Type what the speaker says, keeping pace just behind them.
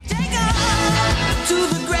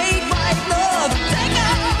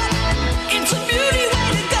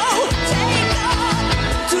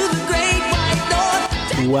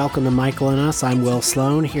welcome to Michael and Us. I'm Will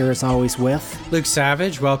Sloan, here as always with Luke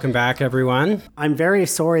Savage. Welcome back, everyone. I'm very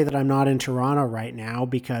sorry that I'm not in Toronto right now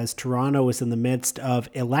because Toronto is in the midst of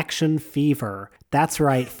election fever. That's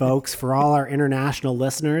right, folks. For all our international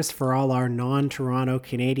listeners, for all our non-Toronto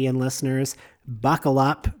Canadian listeners, buckle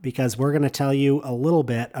up because we're going to tell you a little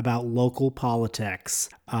bit about local politics.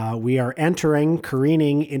 We are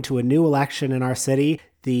careening into a new election in our city.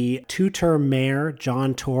 The two-term mayor,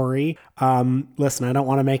 John Tory. Listen, I don't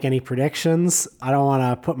want to make any predictions. I don't want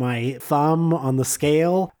to put my thumb on the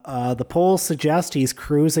scale. The polls suggest he's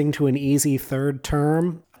cruising to an easy third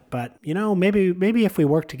term. But, you know, maybe if we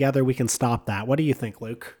work together, we can stop that. What do you think,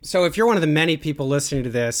 Luke? So if you're one of the many people listening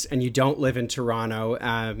to this and you don't live in Toronto,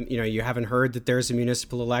 you haven't heard that there's a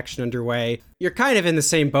municipal election underway, you're kind of in the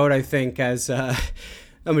same boat, I think, as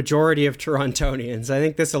a majority of Torontonians. I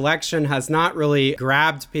think this election has not really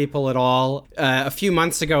grabbed people at all. A few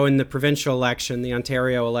months ago in the provincial election, the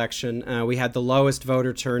Ontario election, we had the lowest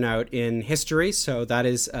voter turnout in history. So that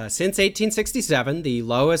is since 1867, the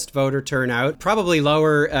lowest voter turnout. Probably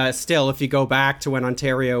lower still if you go back to when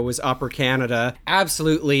Ontario was Upper Canada.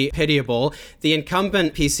 Absolutely pitiable. The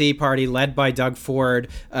incumbent PC party led by Doug Ford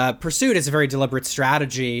pursued as a very deliberate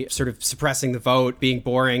strategy, sort of suppressing the vote, being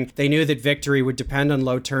boring. They knew that victory would depend on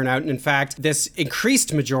low turnout. And in fact, this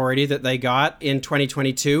increased majority that they got in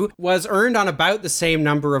 2022 was earned on about the same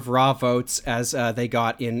number of raw votes as they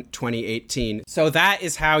got in 2018. So that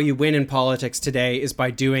is how you win in politics today, is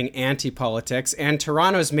by doing anti-politics. And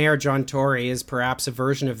Toronto's Mayor John Tory is perhaps a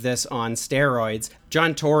version of this on steroids.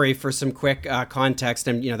 John Tory, for some quick context,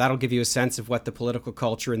 and that'll give you a sense of what the political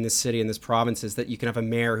culture in this city and this province is, that you can have a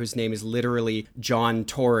mayor whose name is literally John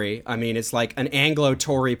Tory. I mean, it's like an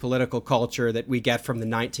Anglo-Tory political culture that we get from the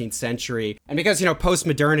 19th century. And because,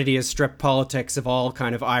 post-modernity has stripped politics of all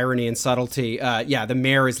kind of irony and subtlety, the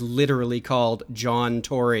mayor is literally called John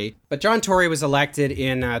Tory. But John Tory was elected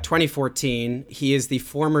in 2014. He is the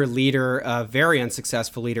former leader, very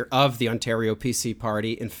unsuccessful leader of the Ontario PC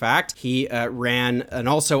party. In fact, he ran an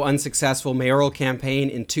also unsuccessful mayoral campaign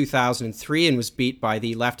in 2003 and was beat by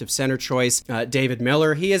the left of center choice, David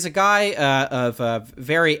Miller. He is a guy of a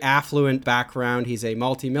very affluent background. He's a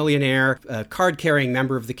multimillionaire, a card-carrying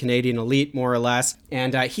member of the Canadian elite, more or less.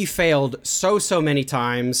 And he failed so many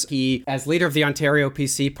times. He, as leader of the Ontario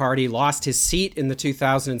PC party, lost his seat in the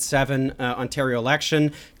 2007 Ontario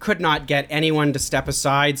election, could not get anyone to step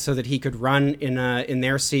aside so that he could run in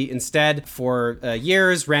their seat instead for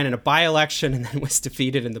years, ran in a by-election and then was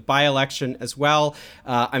defeated in the by-election as well.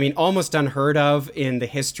 Almost unheard of in the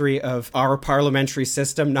history of our parliamentary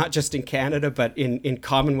system, not just in Canada, but in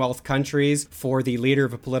Commonwealth countries, for the leader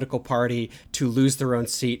of a political party to lose their own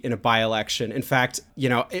seat in a by-election. In fact,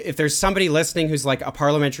 if there's somebody listening who's like a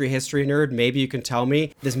parliamentary history nerd, maybe you can tell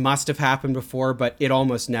me this must have happened before, but it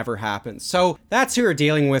almost never happens. So that's who we're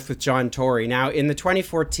dealing with John Tory. Now, in the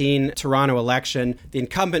 2014 Toronto election, the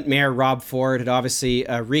incumbent mayor, Rob Ford, had obviously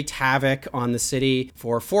wreaked havoc on the city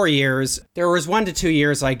for 4 years. There was 1 to 2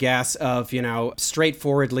 years, I guess, of,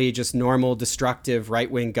 straightforwardly just normal, destructive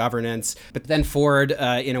right-wing governance. But then Ford,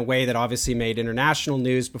 in a way that obviously made international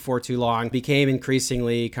news before too long, became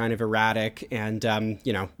increasingly kind of erratic. And,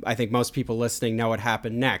 I think most people listening know what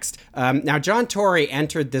happened next. Now, John Tory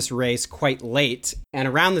entered this race quite late. And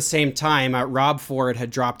around the same time, Rob Ford had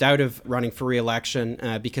dropped out of running for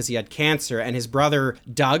re-election because he had cancer. And his brother,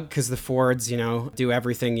 Doug, because the Fords, do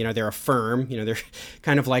everything, they're a firm, they're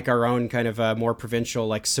kind of like our own kind of more provincial,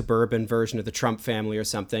 like suburban version of the Trump family or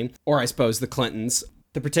something. Or I suppose the Clintons.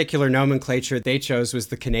 The particular nomenclature they chose was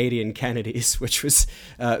the Canadian Kennedys, which was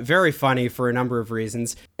very funny for a number of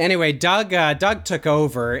reasons. Anyway, Doug took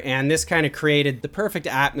over, and this kind of created the perfect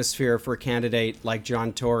atmosphere for a candidate like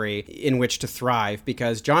John Tory in which to thrive,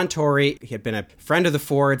 because John Tory, he had been a friend of the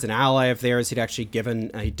Fords, an ally of theirs. He'd actually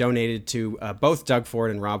he donated to both Doug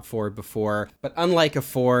Ford and Rob Ford before. But unlike a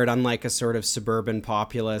Ford, unlike a sort of suburban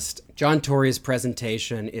populist, John Tory's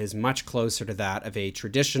presentation is much closer to that of a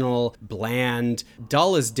traditional, bland, dull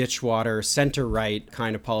as ditchwater, center-right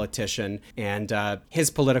kind of politician. And his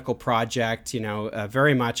political project,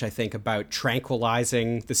 very much, I think, about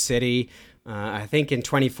tranquilizing the city. I think in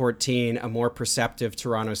 2014, a more perceptive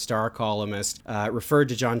Toronto Star columnist referred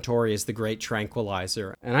to John Tory as the great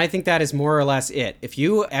tranquilizer. And I think that is more or less it. If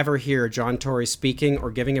you ever hear John Tory speaking or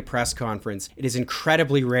giving a press conference, it is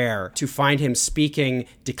incredibly rare to find him speaking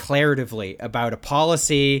declaratively about a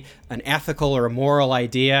policy, an ethical or a moral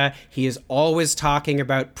idea. He is always talking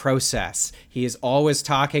about process. He is always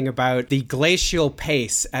talking about the glacial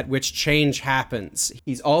pace at which change happens.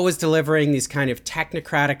 He's always delivering these kind of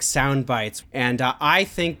technocratic sound bites rights. And I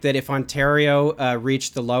think that if Ontario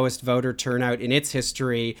reached the lowest voter turnout in its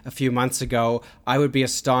history a few months ago, I would be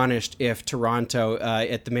astonished if Toronto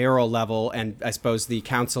at the mayoral level, and I suppose the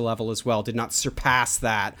council level as well, did not surpass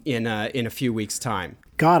that in a few weeks' time.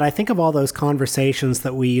 God, I think of all those conversations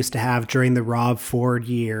that we used to have during the Rob Ford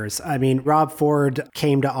years. I mean, Rob Ford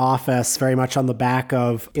came to office very much on the back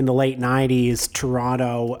of, in the late 90s,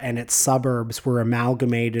 Toronto and its suburbs were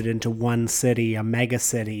amalgamated into one city, a mega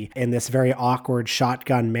city, in this very awkward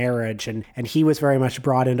shotgun marriage. And he was very much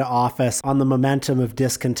brought into office on the momentum of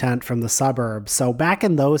discontent from the suburbs. So back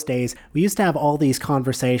in those days, we used to have all these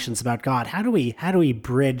conversations about, God, how do we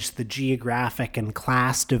bridge the geographic and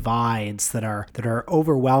class divides that are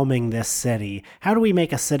overwhelming this city? How do we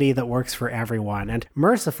make a city that works for everyone? And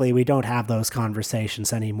mercifully, we don't have those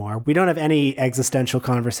conversations anymore. We don't have any existential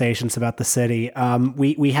conversations about the city.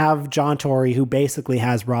 We have John Tory, who basically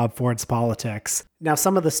has Rob Ford's politics. Now,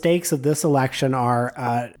 some of the stakes of this election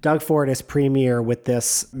are Doug Ford as premier with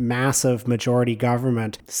this massive majority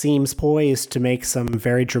government seems poised to make some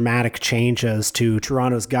very dramatic changes to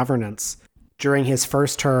Toronto's governance. During his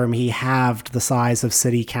first term, he halved the size of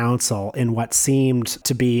city council in what seemed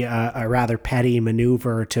to be a rather petty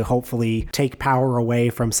maneuver to hopefully take power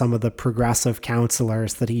away from some of the progressive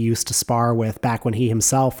councillors that he used to spar with back when he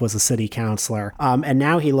himself was a city councillor. And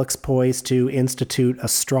now he looks poised to institute a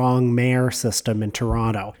strong mayor system in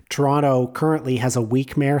Toronto. Toronto currently has a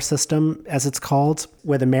weak mayor system, as it's called,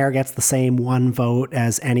 where the mayor gets the same one vote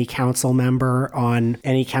as any council member on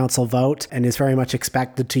any council vote and is very much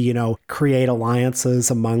expected to, create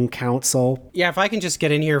alliances among council. Yeah, if I can just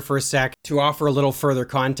get in here for a sec to offer a little further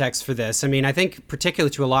context for this. I mean, I think particularly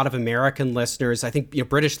to a lot of American listeners, I think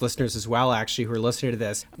British listeners as well, actually, who are listening to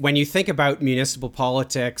this, when you think about municipal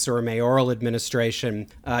politics or a mayoral administration,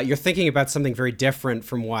 you're thinking about something very different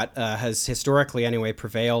from what has historically anyway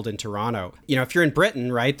prevailed in Toronto. If you're in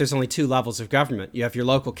Britain, right, there's only two levels of government. You have your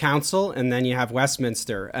local council, and then you have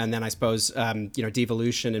Westminster, and then I suppose,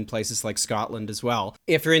 devolution in places like Scotland as well.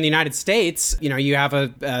 If you're in the United States, you have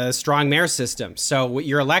a strong mayor system. So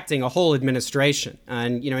you're electing a whole administration.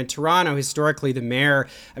 And, in Toronto, historically, the mayor,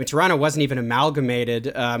 Toronto wasn't even amalgamated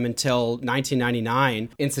until 1999,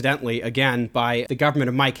 incidentally, again, by the government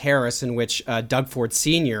of Mike Harris, in which Doug Ford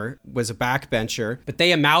Sr. was a backbencher. But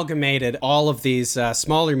they amalgamated all of these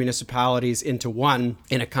smaller municipalities into one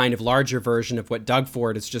in a kind of larger version of what Doug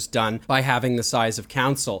Ford has just done by having the size of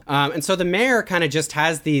council. And so the mayor kind of just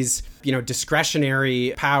has these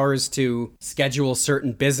discretionary powers to schedule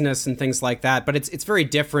certain business and things like that. But it's very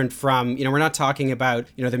different from, we're not talking about,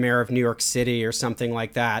 the mayor of New York City or something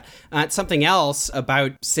like that. Something else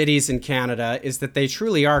about cities in Canada is that they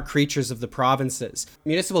truly are creatures of the provinces.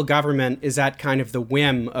 Municipal government is at kind of the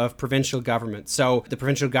whim of provincial government. So the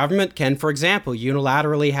provincial government can, for example,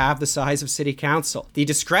 unilaterally have the size of city council. The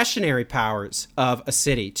discretionary powers of a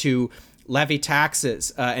city to levy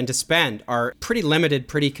taxes and to spend are pretty limited,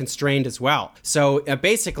 pretty constrained as well. So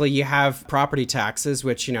basically you have property taxes,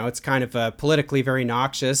 which, it's kind of politically very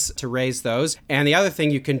noxious to raise those. And the other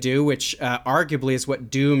thing you can do, which arguably is what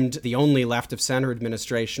doomed the only left of center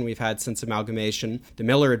administration we've had since amalgamation, the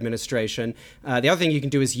Miller administration, the other thing you can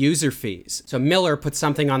do is user fees. So Miller put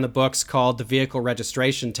something on the books called the vehicle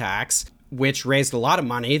registration tax, which raised a lot of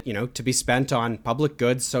money, to be spent on public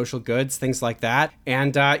goods, social goods, things like that.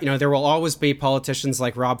 And, there will always be politicians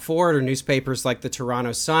like Rob Ford or newspapers like the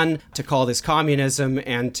Toronto Sun to call this communism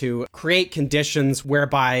and to create conditions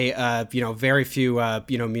whereby, very few,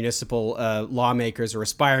 municipal lawmakers or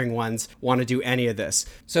aspiring ones want to do any of this.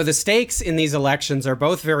 So the stakes in these elections are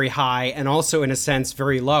both very high and also, in a sense,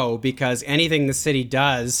 very low, because anything the city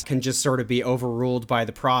does can just sort of be overruled by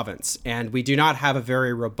the province. And we do not have a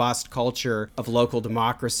very robust culture of local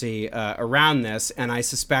democracy around this, and I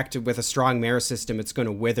suspect with a strong mayor system it's going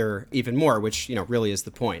to wither even more, which really is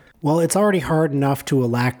the point. Well, it's already hard enough to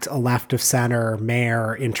elect a left of center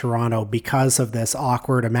mayor in Toronto because of this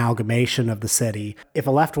awkward amalgamation of the city. If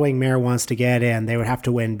a left-wing mayor wants to get in, they would have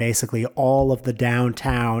to win basically all of the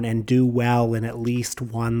downtown and do well in at least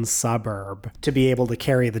one suburb to be able to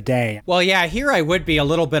carry the day. Well, yeah, here I would be a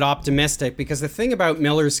little bit optimistic, because the thing about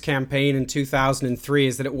Miller's campaign in 2003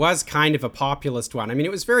 is that it was kind of a populist one.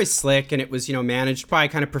 It was very slick, and it was, managed by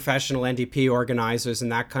kind of professional NDP organizers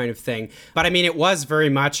and that kind of thing. But it was very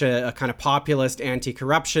much a kind of populist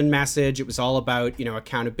anti-corruption message. It was all about,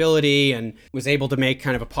 accountability, and was able to make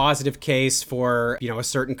kind of a positive case for, a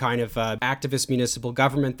certain kind of activist municipal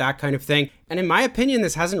government, that kind of thing. And in my opinion,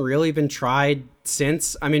 this hasn't really been tried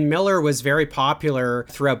since. I mean, Miller was very popular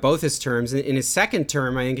throughout both his terms. In his second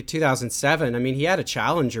term, I think in 2007, I mean, he had a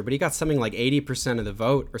challenger, but he got something like 80% of the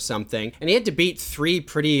vote or something. And he had to beat three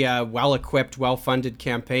pretty well-equipped, well-funded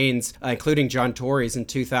campaigns, including John Tory's in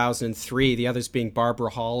 2003, the others being Barbara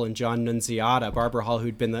Hall and John Nunziata. Barbara Hall,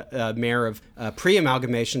 who'd been the mayor of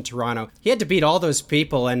pre-amalgamation Toronto. He had to beat all those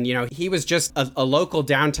people. And, you know, he was just a local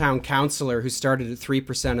downtown councillor who started at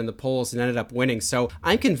 3% in the polls and ended up winning. So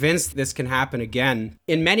I'm convinced this can happen again.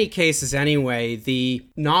 In many cases anyway, the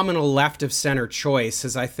nominal left of center choice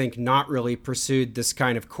has, I think, not really pursued this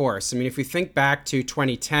kind of course. I mean, if we think back to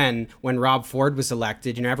 2010 when Rob Ford was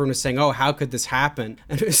elected, you know, everyone was saying, oh, how could this happen?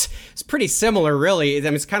 And it's pretty similar, really. I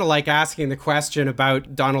mean, it's kind of like asking the question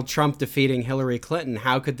about Donald Trump defeating Hillary Clinton.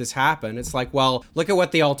 How could this happen? It's like, well, look at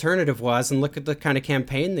what the alternative was and look at the kind of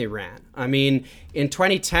campaign they ran. I mean, in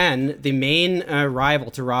 2010, the main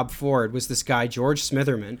rival to Rob Ford was this guy, George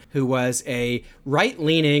Smitherman, who was a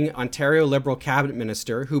right-leaning Ontario Liberal cabinet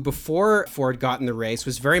minister who, before Ford got in the race,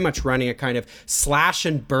 was very much running a kind of slash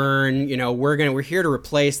and burn, you know, we're here to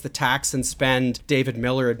replace the tax and spend David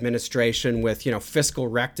Miller administration with, you know, fiscal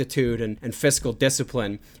rectitude and fiscal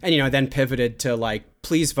discipline. And, you know, then pivoted to like,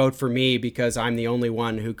 please vote for me because I'm the only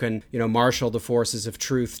one who can, you know, marshal the forces of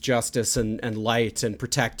truth, justice, and light and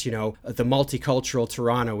protect, you know, the multicultural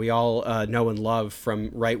Toronto we all know and love from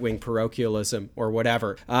right-wing parochialism or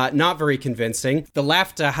whatever. Not very convincing. The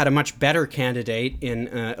left had a much better candidate in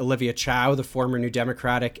Olivia Chow, the former New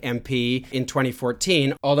Democratic MP in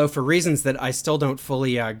 2014, although for reasons that I still don't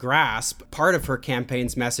fully grasp, part of her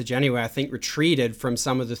campaign's message anyway, I think retreated from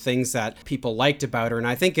some of the things that people liked about her. And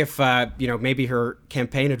I think if, you know, maybe her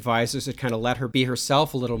campaign advisors had kind of let her be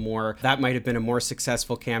herself a little more, that might have been a more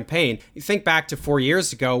successful campaign. You think back to 4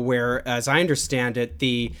 years ago where, as I understand it,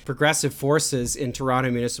 the progressive forces in Toronto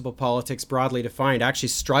municipal politics, broadly defined, actually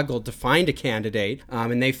struggled to find a candidate,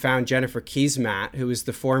 and they found Jennifer Keesmaat, who was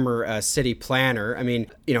the former city planner. I mean,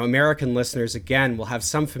 you know, American listeners, again, will have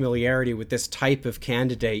some familiarity with this type of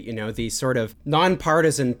candidate, you know, the sort of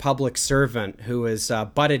nonpartisan public servant who has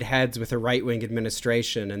butted heads with a right-wing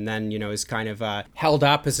administration and then, you know, is kind of held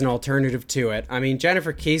up as an alternative to it. I mean,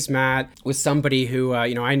 Jennifer Keesmaat was somebody who,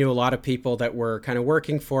 you know, I knew a lot of people that were kind of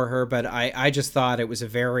working for her, but I just thought it was a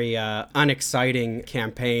very unexciting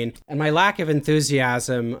campaign. And my lack of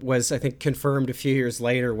enthusiasm was, I think, confirmed a few years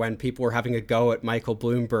later when people were having a go at Michael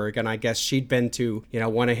Bloomberg. And I guess she'd been to, you know,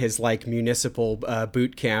 one of his like municipal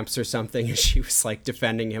boot camps or something, and she was like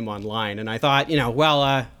defending him online. And I thought, you know,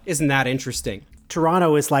 well, isn't that interesting?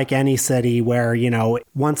 Toronto is like any city where, you know,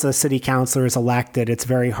 once a city councillor is elected, it's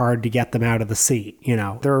very hard to get them out of the seat. You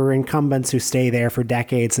know, there are incumbents who stay there for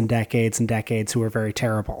decades and decades and decades who are very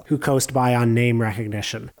terrible, who coast by on name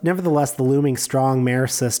recognition. Nevertheless, the looming strong mayor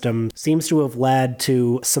system seems to have led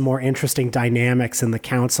to some more interesting dynamics in the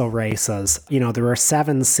council races. You know, there are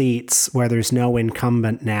 7 seats where there's no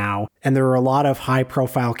incumbent now, and there are a lot of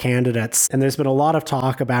high-profile candidates, and there's been a lot of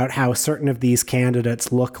talk about how certain of these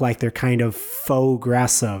candidates look like they're kind of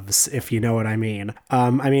progressives, if you know what I mean.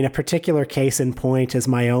 A particular case in point is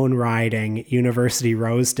my own riding, University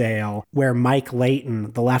Rosedale, where Mike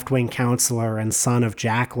Layton, the left-wing councillor and son of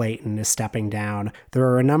Jack Layton, is stepping down. There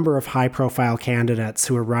are a number of high-profile candidates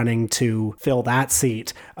who are running to fill that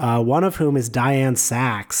seat, one of whom is Diane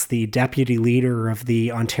Sachs, the deputy leader of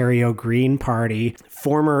the Ontario Green Party,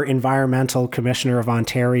 former Environmental Commissioner of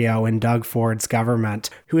Ontario in Doug Ford's government,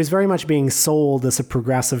 who is very much being sold as a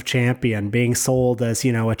progressive champion, being sold as,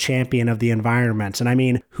 you know, a champion of the environment. And I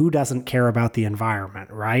mean, who doesn't care about the environment,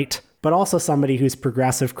 right? But also somebody whose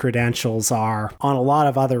progressive credentials are, on a lot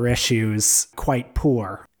of other issues, quite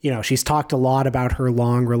poor. You know, she's talked a lot about her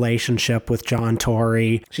long relationship with John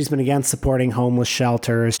Tory. She's been against supporting homeless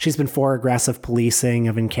shelters. She's been for aggressive policing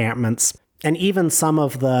of encampments. And even some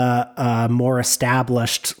of the more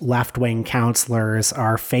established left-wing councillors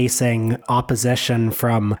are facing opposition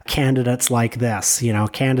from candidates like this, you know,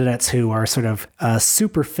 candidates who are sort of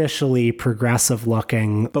superficially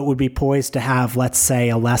progressive-looking, but would be poised to have, let's say,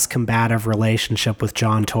 a less combative relationship with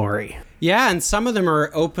John Tory. Yeah, and some of them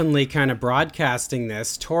are openly kind of broadcasting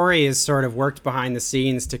this. Tory has sort of worked behind the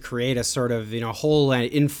scenes to create a sort of, you know, whole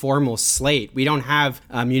informal slate. We don't have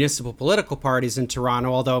municipal political parties in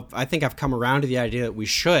Toronto, although I think I've come around to the idea that we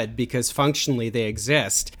should, because functionally they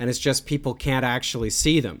exist, and it's just people can't actually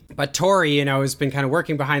see them. But Tory, you know, has been kind of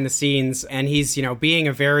working behind the scenes, and he's, you know, being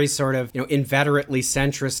a very sort of, you know, inveterately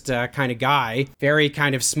centrist kind of guy, very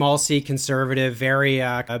kind of small C conservative, very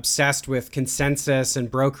obsessed with consensus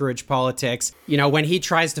and brokerage politics, politics. You know, when he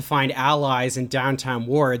tries to find allies in downtown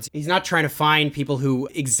wards, he's not trying to find people who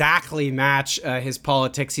exactly match his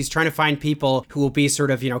politics. He's trying to find people who will be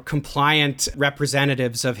sort of, you know, compliant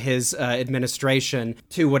representatives of his administration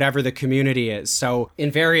to whatever the community is. So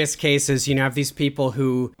in various cases, you know, have these people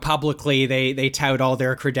who publicly they tout all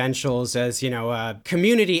their credentials as, you know, a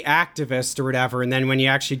community activist or whatever. And then when you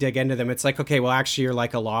actually dig into them, it's like, okay, well, actually, you're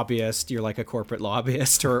like a lobbyist. You're like a corporate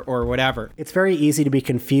lobbyist or whatever. It's very easy to be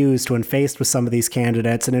confused when faced with some of these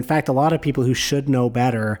candidates. And in fact, a lot of people who should know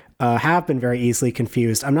better have been very easily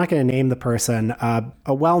confused. I'm not going to name the person.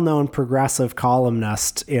 A well-known progressive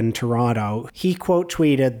columnist in Toronto, he quote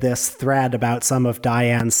tweeted this thread about some of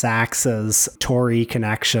Dianne Saxe's Tory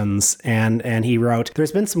connections. And he wrote,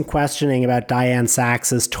 "There's been some questioning about Dianne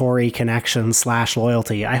Saxe's Tory connections /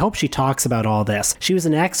 loyalty. I hope she talks about all this. She was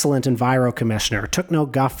an excellent Enviro commissioner, took no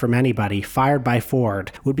guff from anybody, fired by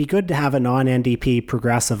Ford. Would be good to have a non-NDP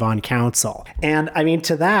progressive on council." And I mean,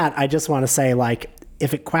 to that, I just want to say, like,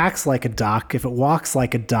 if it quacks like a duck, if it walks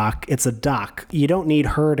like a duck, it's a duck. You don't need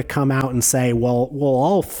her to come out and say, well,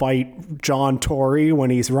 I'll fight John Tory when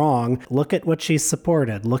he's wrong. Look at what she's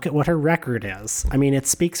supported. Look at what her record is. I mean, it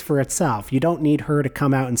speaks for itself. You don't need her to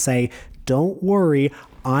come out and say, don't worry,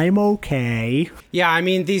 I'm okay. Yeah, I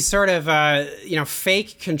mean, these sort of,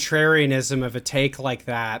 fake contrarianism of a take like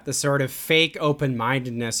that, the sort of fake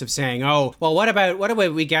open-mindedness of saying, oh, well, what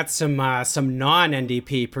about we get some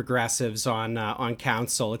non-NDP progressives on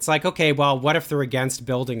council? It's like, okay, well, what if they're against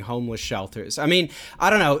building homeless shelters? I mean,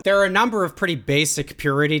 I don't know. There are a number of pretty basic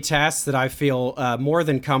purity tests that I feel more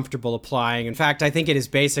than comfortable applying. In fact, I think it is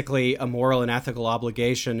basically a moral and ethical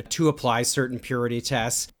obligation to apply certain purity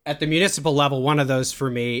tests. At the municipal level, one of those for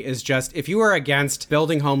me is just, if you are against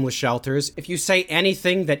building homeless shelters, if you say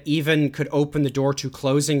anything that even could open the door to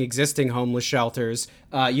closing existing homeless shelters,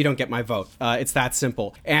 you don't get my vote. It's that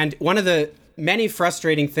simple. And one of the many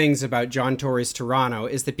frustrating things about John Tory's Toronto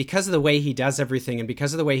is that because of the way he does everything and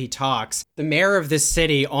because of the way he talks, the mayor of this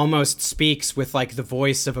city almost speaks with like the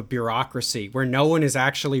voice of a bureaucracy where no one is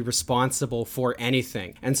actually responsible for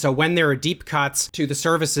anything. And so when there are deep cuts to the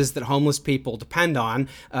services that homeless people depend on,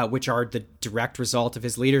 which are the direct result of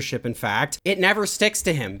his leadership, in fact, it never sticks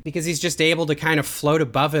to him because he's just able to kind of float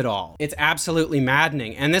above it all. It's absolutely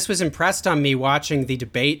maddening. And this was impressed on me watching the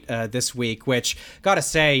debate this week, which, gotta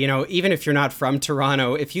say, you know, even if you're not from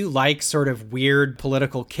Toronto, if you like sort of weird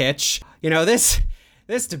political kitsch, you know, this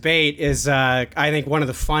debate is, I think, one of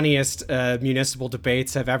the funniest municipal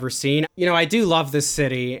debates I've ever seen. You know, I do love this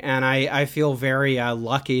city, and I feel very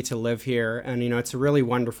lucky to live here. And, you know, it's a really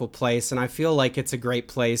wonderful place, and I feel like it's a great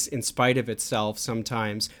place in spite of itself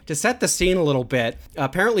sometimes. To set the scene a little bit,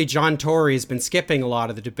 apparently John Tory has been skipping a lot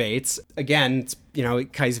of the debates. Again, it's, you know,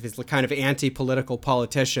 he's a kind of anti-political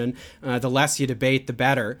politician. The less you debate, the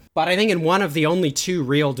better. But I think in one of the only two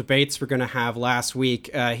real debates we're going to have last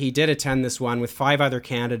week, he did attend this one with 5 other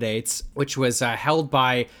candidates, which was held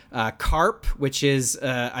by CARP, which is,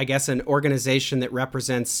 I guess, an organization that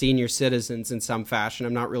represents senior citizens in some fashion.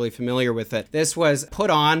 I'm not really familiar with it. This was put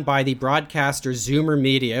on by the broadcaster Zoomer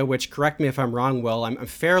Media, which, correct me if I'm wrong, Will, I'm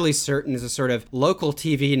fairly certain is a sort of local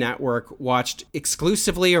TV network watched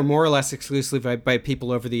exclusively or more or less exclusively by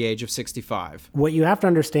people over the age of 65. What you have to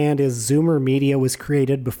understand is Zoomer Media was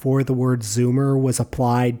created before the word Zoomer was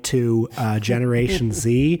applied to Generation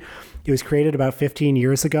Z. It was created about 15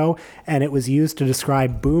 years ago, and it was used to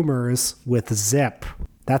describe boomers with zip.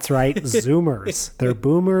 That's right, Zoomers. They're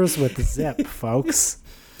boomers with zip, folks.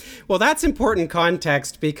 Well, that's important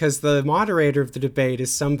context because the moderator of the debate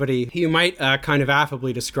is somebody you might kind of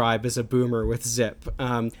affably describe as a boomer with zip.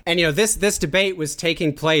 And, you know, this debate was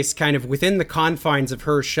taking place kind of within the confines of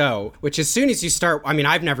her show, which as soon as you start, I mean,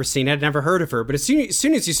 I've never seen it, never heard of her, but as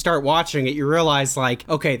soon as you start watching it, you realize, like,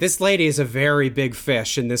 okay, this lady is a very big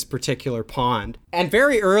fish in this particular pond. And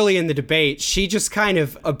very early in the debate, she just kind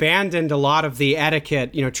of abandoned a lot of the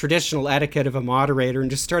etiquette, you know, traditional etiquette of a moderator and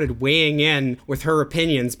just started weighing in with her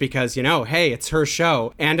opinions because, you know, hey, it's her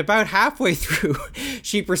show. And about halfway through,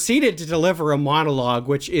 she proceeded to deliver a monologue,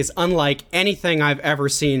 which is unlike anything I've ever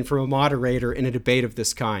seen from a moderator in a debate of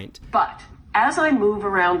this kind. But as I move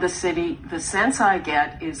around the city, the sense I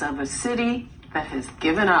get is of a city that has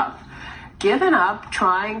given up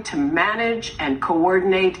trying to manage and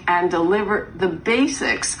coordinate and deliver the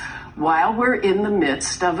basics while we're in the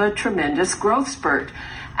midst of a tremendous growth spurt.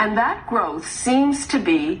 And that growth seems to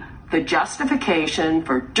be the justification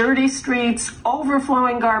for dirty streets,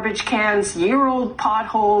 overflowing garbage cans, year-old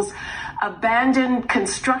potholes, abandoned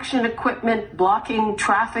construction equipment blocking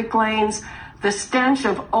traffic lanes, the stench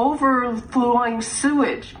of overflowing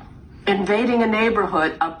sewage. invading a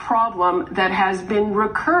neighborhood, a problem that has been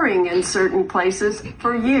recurring in certain places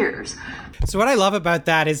for years. So what I love about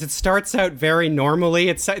that is it starts out very normally.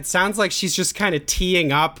 It sounds like she's just kind of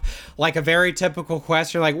teeing up like a very typical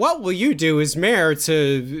question, like, what will you do as mayor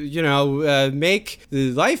to, make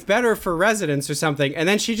the life better for residents or something? And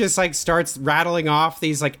then she just like starts rattling off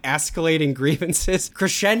these like escalating grievances,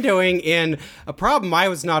 crescendoing in a problem I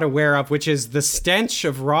was not aware of, which is the stench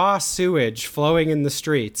of raw sewage flowing in the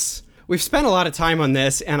streets. We've spent a lot of time on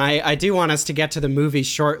this, and I do want us to get to the movie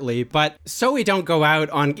shortly, but so we don't go out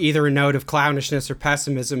on either a note of clownishness or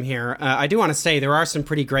pessimism here, I do want to say there are some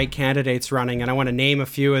pretty great candidates running, and I want to name a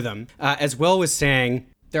few of them. As Will was saying,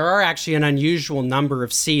 there are actually an unusual number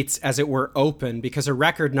of seats, as it were, open because a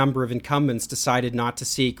record number of incumbents decided not to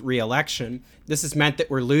seek re-election. This has meant that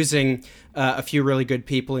we're losing a few really good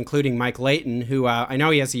people, including Mike Layton, who I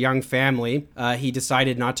know he has a young family. He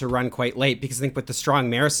decided not to run quite late because I think with the strong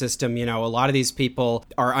mayor system, a lot of these people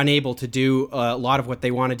are unable to do a lot of what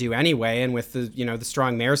they want to do anyway. And with the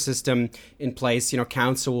strong mayor system in place,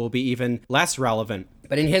 council will be even less relevant.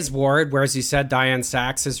 But in his ward, where, as you said, Diane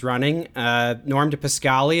Sachs is running, Norm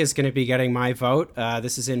DePascali is going to be getting my vote.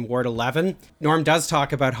 This is in Ward 11. Norm does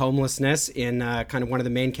talk about homelessness in kind of one of the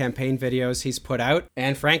main campaign videos he's put out.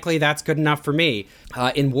 And frankly, that's good enough for me.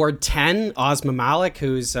 In Ward 10, Ozma Malik,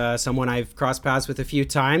 who's someone I've crossed paths with a few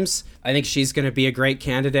times, I think she's going to be a great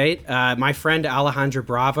candidate. My friend Alejandra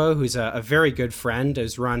Bravo, who's a very good friend,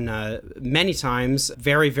 has run many times,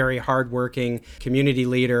 very, very hardworking community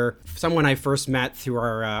leader, someone I first met through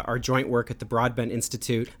our joint work at the Broadbent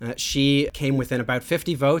Institute. She came within about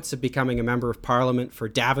 50 votes of becoming a member of parliament for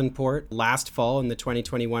Davenport last fall in the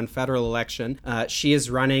 2021 federal election. She is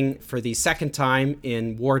running for the second time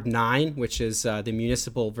in Ward 9, which is the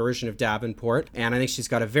municipal version of Davenport, and I think she's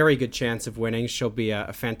got a very good chance of winning. She'll be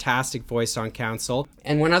a fantastic voice on council.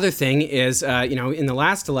 And one other thing is, in the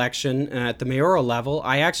last election at the mayoral level,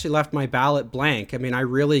 I actually left my ballot blank. I mean, I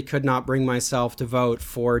really could not bring myself to vote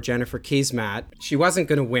for Jennifer Keesmaat. She wasn't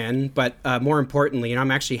going to win, but more importantly,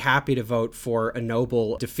 I'm actually happy to vote for a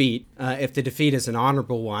noble defeat if the defeat is an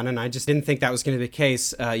honorable one. And I just didn't think that was going to be the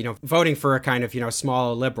case, voting for a kind of,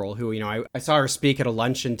 small liberal who, I saw her speak at a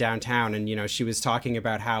luncheon downtown and, she was talking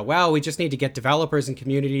about how, well, we just need to get developers and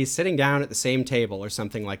communities sitting down at the same table or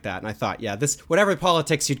something like that. And I thought, yeah, this, whatever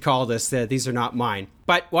politics you'd call this, these are not mine.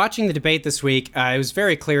 But watching the debate this week, it was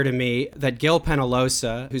very clear to me that Gil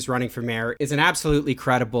Penalosa, who's running for mayor, is an absolutely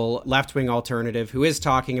credible left-wing alternative who is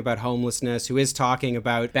talking about homelessness, who is talking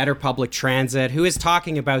about better public transit, who is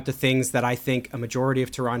talking about the things that I think a majority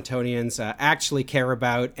of Torontonians actually care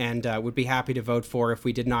about and would be happy to vote for if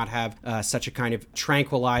we did not have such a kind of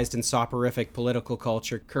tranquilized and soporific political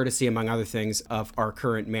culture, courtesy, among other things, of our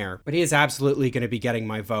current mayor. But he is absolutely going to be getting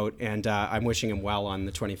my vote, and I'm wishing him well on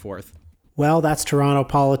the 24th. Well, that's Toronto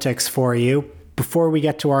politics for you. Before we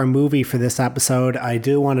get to our movie for this episode, I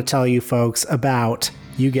do want to tell you folks about,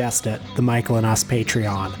 you guessed it, the Michael and Us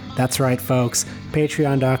Patreon. That's right, folks.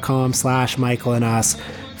 Patreon.com/Michael and Us.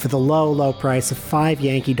 For the low price of $5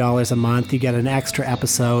 Yankee dollars a month, you get an extra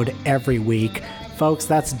episode every week. Folks,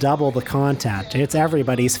 that's double the content. It's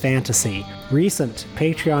everybody's fantasy. Recent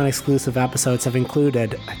Patreon-exclusive episodes have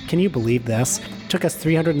included, can you believe this? It took us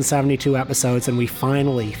 372 episodes and we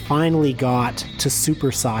finally got to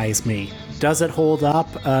Super Size Me. Does it hold up?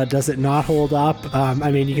 Does it not hold up?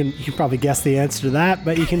 You can probably guess the answer to that,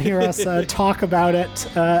 but you can hear us talk about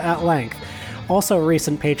it at length. Also,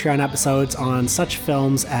 recent Patreon episodes on such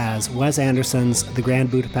films as Wes Anderson's The Grand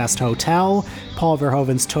Budapest Hotel, Paul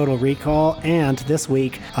Verhoeven's Total Recall, and this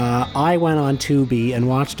week, I went on Tubi and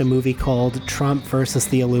watched a movie called Trump versus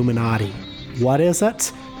the Illuminati. What is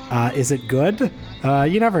it? Is it good?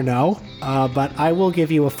 You never know, but I will give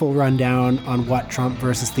you a full rundown on what Trump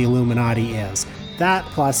versus the Illuminati is. That,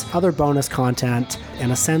 plus other bonus content,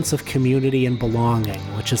 and a sense of community and belonging,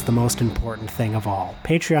 which is the most important thing of all.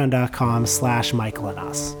 Patreon.com/Michael and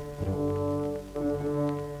Us.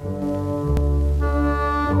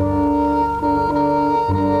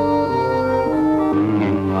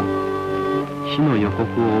 死の予告を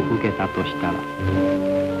受けたとしたら、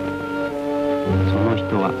その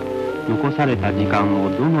人は残された時間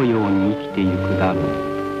をどのように生きてゆくだろう。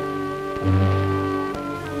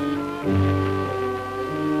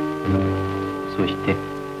そして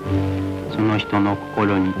その人の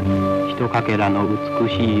心にひとかけらの美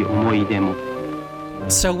しい思い出も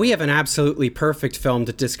So we have an absolutely perfect film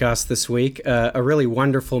to discuss this week, a really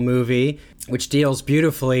wonderful movie which deals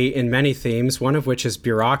beautifully in many themes, one of which is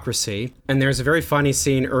bureaucracy. And there's a very funny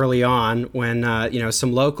scene early on when,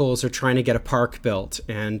 some locals are trying to get a park built,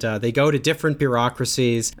 and they go to different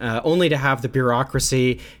bureaucracies only to have the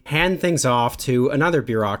bureaucracy hand things off to another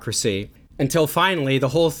bureaucracy. Until finally, the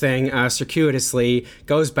whole thing circuitously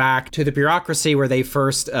goes back to the bureaucracy where they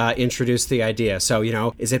first introduced the idea. So,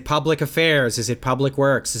 is it public affairs? Is it public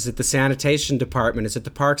works? Is it the sanitation department? Is it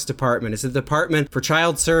the parks department? Is it the department for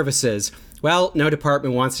child services? Well, no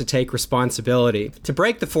department wants to take responsibility. To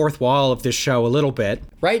break the fourth wall of this show a little bit,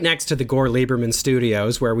 right next to the Gore Lieberman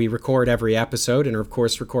Studios, where we record every episode, and are of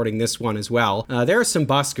course recording this one as well, there are some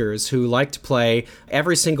buskers who like to play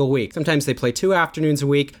every single week. Sometimes they play 2 afternoons a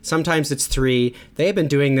week, sometimes it's 3. They've been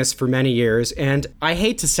doing this for many years, and I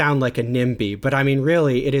hate to sound like a NIMBY, but I mean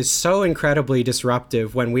really, it is so incredibly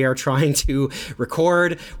disruptive when we are trying to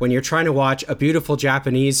record, when you're trying to watch a beautiful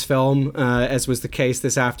Japanese film, as was the case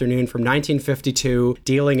this afternoon from 1952,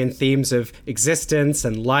 dealing in themes of existence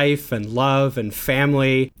and life and love and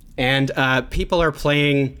family. And people are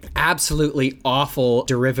playing absolutely awful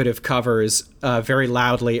derivative covers very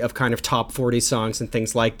loudly of kind of top 40 songs and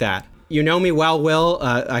things like that. You know me well, Will.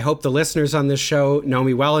 I hope the listeners on this show know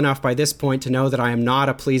me well enough by this point to know that I am not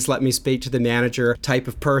a please let me speak to the manager type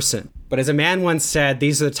of person. But as a man once said,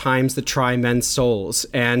 these are the times that try men's souls.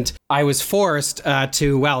 And I was forced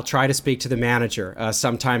to try to speak to the manager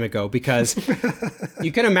some time ago, because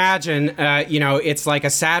you can imagine, it's like a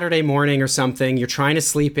Saturday morning or something, you're trying to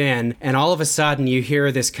sleep in, and all of a sudden you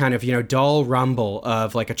hear this kind of, dull rumble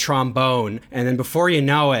of like a trombone. And then before you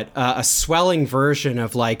know it, a swelling version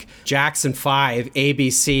of like Jackson 5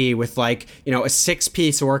 ABC with like, a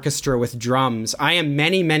 6-piece orchestra with drums. I am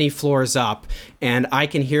many, many floors up, and I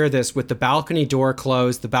can hear this with the balcony door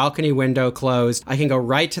closed, the balcony window closed. I can go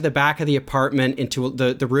right to the back of the apartment into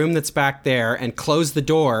the room that's back there and close the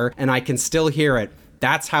door, and I can still hear it.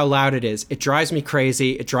 That's how loud it is. It drives me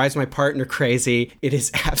crazy. It drives my partner crazy. It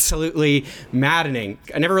is absolutely maddening.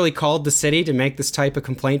 I never really called the city to make this type of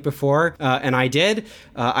complaint before, and I did.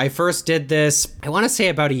 I first did this, I want to say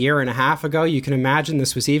about 1.5 years ago. You can imagine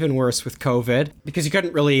this was even worse with COVID, because you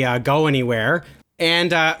couldn't really go anywhere.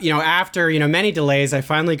 And, after, many delays, I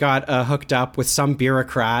finally got hooked up with some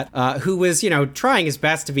bureaucrat who was, trying his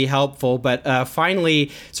best to be helpful, but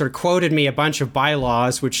finally sort of quoted me a bunch of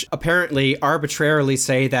bylaws, which apparently arbitrarily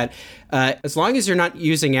say that as long as you're not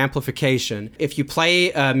using amplification, if you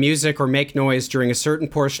play music or make noise during a certain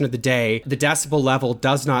portion of the day, the decibel level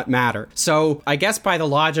does not matter. So I guess by the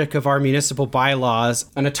logic of our municipal bylaws,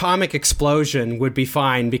 an atomic explosion would be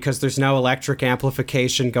fine because there's no electric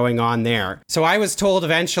amplification going on there. So I was told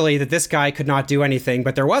eventually that this guy could not do anything,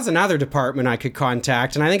 but there was another department I could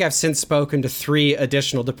contact, and I think I've since spoken to 3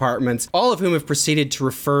 additional departments, all of whom have proceeded to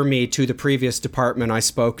refer me to the previous department I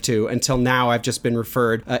spoke to. Until now, I've just been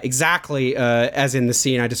referred exactly as in the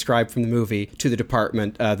scene I described from the movie to the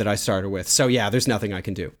department that I started with. So yeah, there's nothing I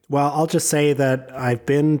can do. Well, I'll just say that I've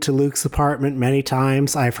been to Luke's apartment many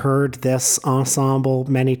times. I've heard this ensemble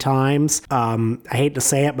many times. I hate to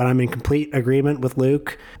say it, but I'm in complete agreement with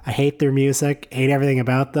Luke. I hate their music, hate everything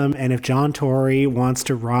about them. And if John Tory wants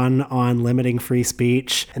to run on limiting free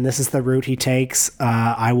speech, and this is the route he takes,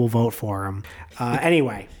 I will vote for him.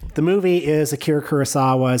 Anyway, the movie is Akira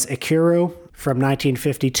Kurosawa's Ikiru from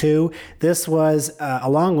 1952. This was,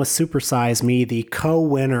 along with Super Size Me, the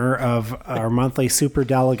co-winner of our monthly Super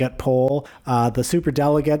Delegate poll. The Super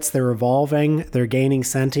Delegates, they're evolving, they're gaining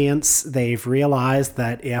sentience. They've realized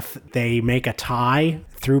that if they make a tie,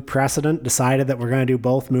 through precedent, decided that we're going to do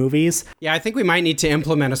both movies. Yeah, I think we might need to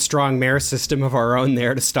implement a strong mayor system of our own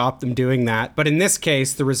there to stop them doing that. But in this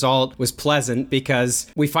case, the result was pleasant because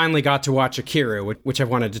we finally got to watch Akira, which I've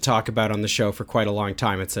wanted to talk about on the show for quite a long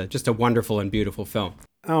time. It's just a wonderful and beautiful film.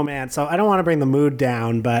 Oh, man. So I don't want to bring the mood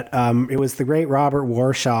down, but it was the great Robert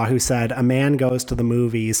Warshaw who said, "A man goes to the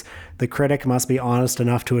movies. The critic must be honest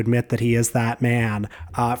enough to admit that he is that man."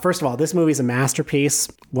 First of all, this movie is a masterpiece,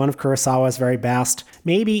 one of Kurosawa's very best,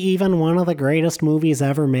 maybe even one of the greatest movies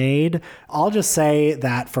ever made. I'll just say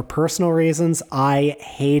that for personal reasons, I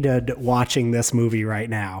hated watching this movie right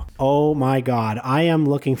now. Oh my God. I am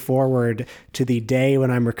looking forward to the day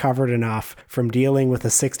when I'm recovered enough from dealing with a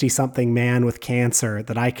 60-something man with cancer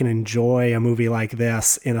that I can enjoy a movie like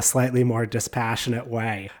this in a slightly more dispassionate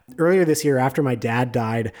way. Earlier this year, after my dad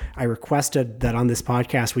died, I requested that on this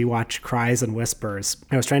podcast we watch Cries and Whispers.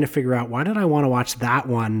 I was trying to figure out, why did I want to watch that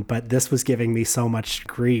one, but this was giving me so much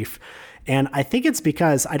grief. And I think it's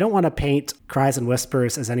because I don't want to paint Cries and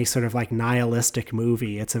Whispers as any sort of like nihilistic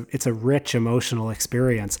movie. It's a rich emotional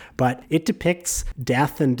experience, but it depicts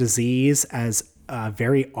death and disease as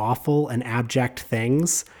very awful and abject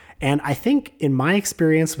things. And I think in my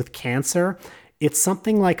experience with cancer, it's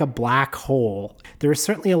something like a black hole. There is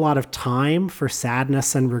certainly a lot of time for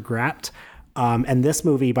sadness and regret. And this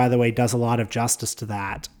movie, by the way, does a lot of justice to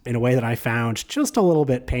that in a way that I found just a little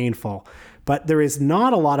bit painful. But there is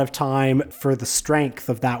not a lot of time for the strength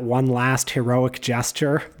of that one last heroic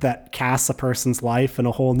gesture that casts a person's life in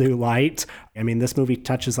a whole new light. I mean, this movie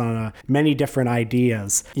touches on many different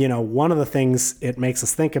ideas. You know, one of the things it makes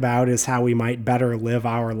us think about is how we might better live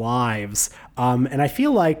our lives. And I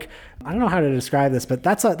feel like, I don't know how to describe this, but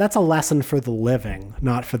that's a lesson for the living,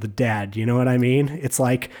 not for the dead. You know what I mean? It's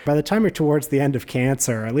like by the time you're towards the end of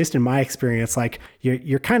cancer, at least in my experience, like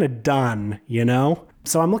you're kind of done, you know?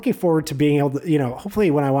 So I'm looking forward to being able to, you know, hopefully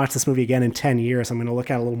when I watch this movie again in 10 years, I'm going to look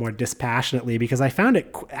at it a little more dispassionately because I found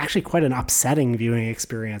it actually quite an upsetting viewing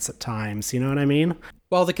experience at times. You know what I mean?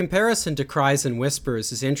 Well, the comparison to Cries and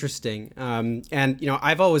Whispers is interesting. And, you know,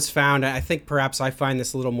 I've always found, I think perhaps I find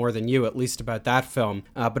this a little more than you, at least about that film.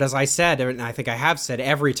 But as I said, and I think I have said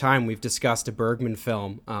every time we've discussed a Bergman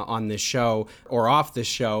film on this show or off this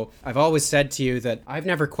show, I've always said to you that I've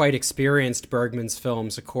never quite experienced Bergman's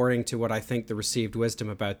films according to what I think the received wisdom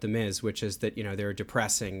about them is, which is that, you know, they're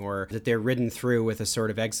depressing or that they're ridden through with a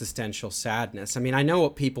sort of existential sadness. I mean, I know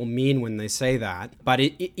what people mean when they say that, but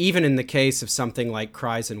even in the case of something like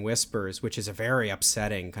Cries and Whispers, which is a very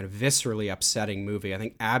upsetting, kind of viscerally upsetting movie. I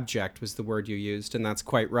think abject was the word you used, and that's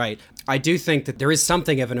quite right. I do think that there is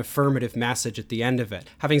something of an affirmative message at the end of it.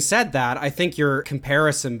 Having said that, I think your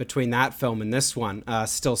comparison between that film and this one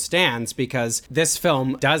still stands because this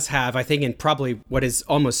film does have, I think in probably what is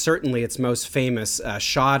almost certainly its most famous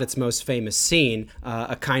shot, its most famous scene,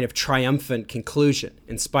 a kind of triumphant conclusion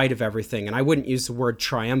in spite of everything. And I wouldn't use the word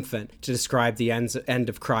triumphant to describe the end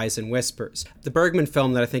of Cries and Whispers. The Bergman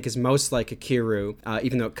film that I think is most like Akiru,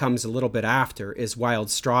 even though it comes a little bit after, is Wild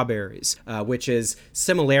Strawberries, which is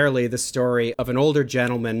similarly the story of an older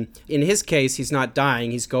gentleman. In his case, he's not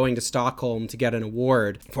dying. He's going to Stockholm to get an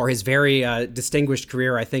award for his very distinguished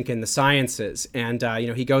career, I think, in the sciences. And, you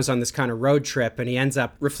know, he goes on this kind of road trip and he ends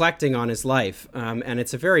up reflecting on his life. And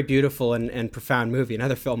it's a very beautiful and profound movie.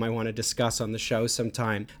 Another film I want to discuss on the show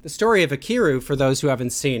sometime. The story of Akiru, for those who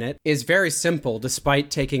haven't seen it, is very simple, despite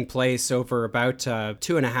taking place over about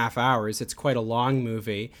 2.5 hours. It's quite a long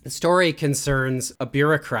movie. The story concerns a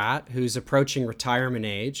bureaucrat who's approaching retirement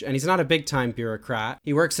age, and he's not a big-time bureaucrat.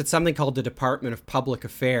 He works at something called the Department of Public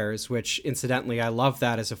Affairs, which, incidentally, I love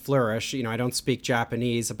that as a flourish. You know, I don't speak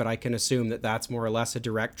Japanese, but I can assume that that's more or less a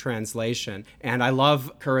direct translation. And I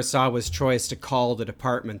love Kurosawa's choice to call the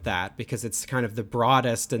department that, because it's kind of the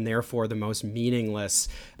broadest and therefore the most meaningless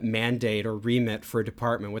mandate or remit for a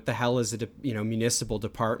department. What the hell is a municipal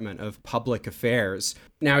department of public affairs?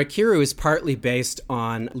 Now, Akiru is partly based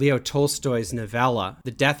on Leo Tolstoy's novella,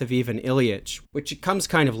 The Death of Ivan Ilyich, which comes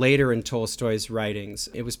kind of later in Tolstoy's writings.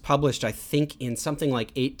 It was published, I think, in something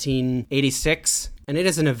like 1886. And it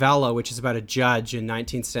is a novella which is about a judge in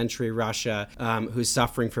 19th century Russia who's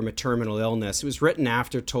suffering from a terminal illness. It was written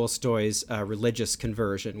after Tolstoy's religious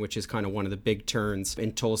conversion, which is kind of one of the big turns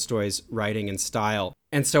in Tolstoy's writing and style.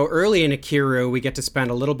 And so early in Akiru, we get to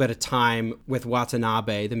spend a little bit of time with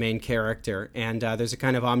Watanabe, the main character. And there's a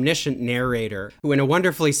kind of omniscient narrator who, in a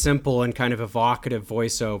wonderfully simple and kind of evocative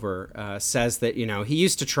voiceover, says that, you know, he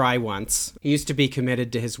used to try once. He used to be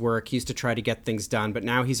committed to his work. He used to try to get things done, but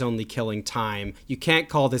now he's only killing time. You can't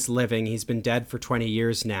call this living. He's been dead for 20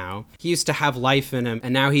 years now. He used to have life in him,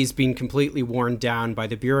 and now he's been completely worn down by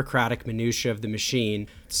the bureaucratic minutiae of the machine.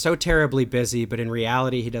 So terribly busy, but in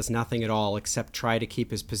reality, he does nothing at all except try to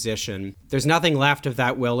keep his position. There's nothing left of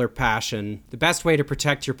that will or passion. The best way to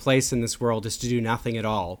protect your place in this world is to do nothing at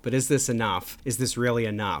all. But is this enough? Is this really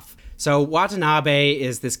enough? So Watanabe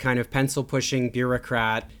is this kind of pencil-pushing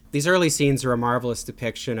bureaucrat. These early scenes are a marvelous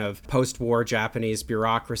depiction of post-war Japanese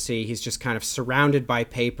bureaucracy. He's just kind of surrounded by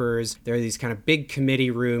papers. There are these kind of big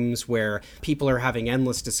committee rooms where people are having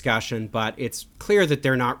endless discussion, but it's clear that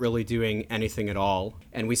they're not really doing anything at all.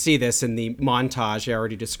 And we see this in the montage I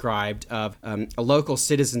already described of a local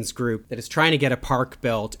citizens group that is trying to get a park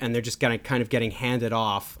built, and they're just kind of getting handed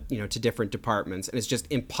off, you know, to different departments. And it's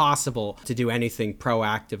just impossible to do anything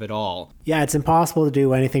proactive at all. Yeah, it's impossible to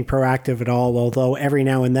do anything proactive at all, although every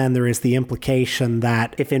now and then there is the implication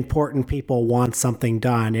that if important people want something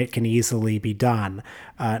done, it can easily be done.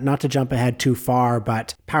 Not to jump ahead too far,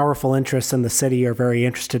 but powerful interests in the city are very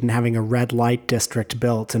interested in having a red light district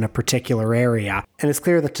built in a particular area. And it's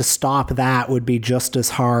clear that to stop that would be just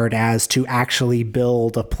as hard as to actually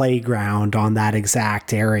build a playground on that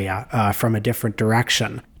exact area from a different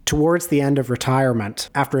direction. Towards the end of retirement,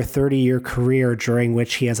 after a 30-year career during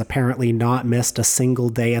which he has apparently not missed a single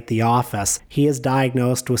day at the office, he is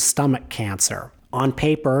diagnosed with stomach cancer. On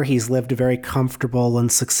paper, he's lived a very comfortable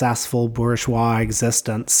and successful bourgeois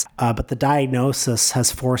existence, but the diagnosis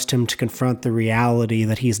has forced him to confront the reality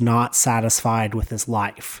that he's not satisfied with his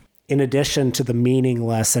life. In addition to the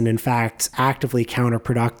meaningless and in fact actively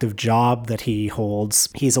counterproductive job that he holds,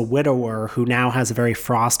 he's a widower who now has a very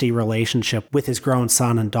frosty relationship with his grown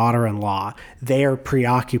son and daughter-in-law. They are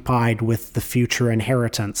preoccupied with the future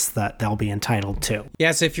inheritance that they'll be entitled to.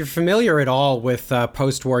 Yes, if you're familiar at all with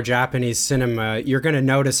post-war Japanese cinema, you're going to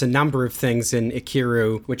notice a number of things in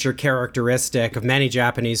Ikiru which are characteristic of many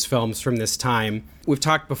Japanese films from this time. We've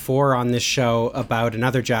talked before on this show about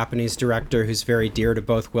another Japanese director who's very dear to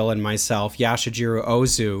both Will and myself, Yasujiro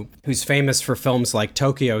Ozu, who's famous for films like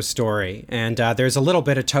Tokyo Story. And there's a little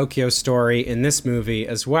bit of Tokyo Story in this movie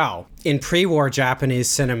as well. In pre-war Japanese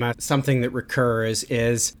cinema, something that recurs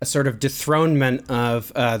is a sort of dethronement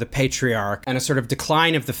of the patriarch and a sort of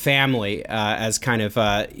decline of the family as kind of,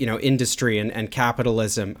 industry and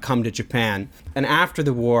capitalism come to Japan. And after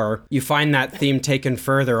the war, you find that theme taken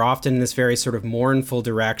further, often in this very sort of mournful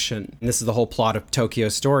direction. And this is the whole plot of Tokyo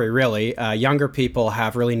Story, really. Younger people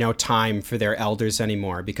have really no time for their elders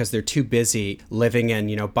anymore because they're too busy living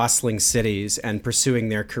in, bustling cities and pursuing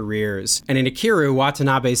their careers. And in Ikiru,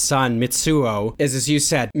 Watanabe's son, Mitsuo, is, as you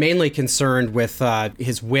said, mainly concerned with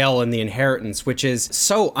his will and the inheritance, which is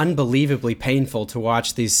so unbelievably painful to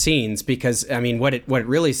watch these scenes because, what it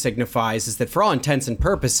really signifies is that for all intents and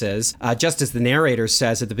purposes, just as the narrator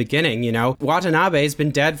says at the beginning, Watanabe's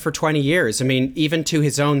been dead for 20 years. Even to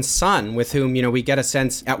his own son, with whom, we get a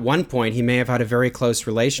sense at one point he may have had a very close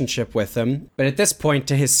relationship with him. But at this point,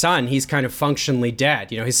 to his son, he's kind of functionally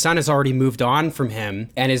dead. His son has already moved on from him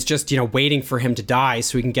and is just, waiting for him to die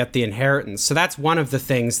so he can get the inheritance. So that's one of the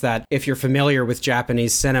things that, if you're familiar with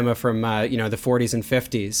Japanese cinema from, the 40s and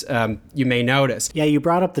 50s, you may notice. Yeah, you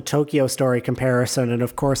brought up the Tokyo Story comparison, and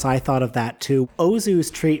of course I thought of that too.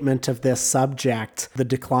 Ozu's treatment of this subject, the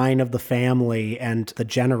decline of the family and the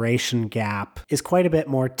generation gap, is quite a bit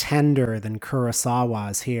more tender than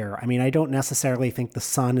Kurosawa's here. I don't necessarily think the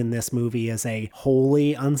son in this movie is a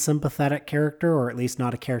wholly unsympathetic character, or at least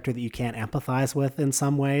not a character that you can't empathize with in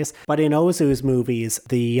some ways. But in Ozu's movies,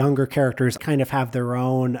 the younger characters kind of have their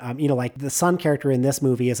own, like the son character in this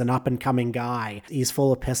movie is an up-and-coming guy. He's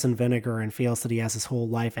full of piss and vinegar and feels that he has his whole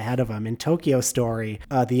life ahead of him. In Tokyo Story,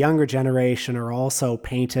 the younger generation are also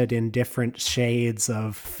painted in different shades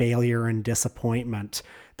of failure and disappointment.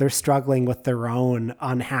 They're struggling with their own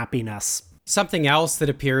unhappiness. Something else that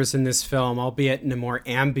appears in this film, albeit in a more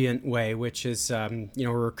ambient way, which is, a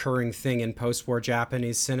recurring thing in post-war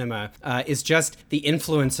Japanese cinema, is just the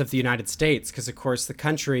influence of the United States. Because, of course, the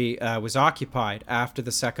country was occupied after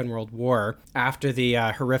the Second World War, after the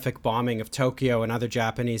horrific bombing of Tokyo and other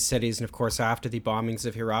Japanese cities, and, of course, after the bombings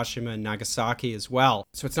of Hiroshima and Nagasaki as well.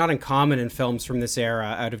 So it's not uncommon in films from this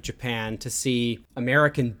era out of Japan to see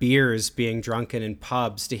American beers being drunken in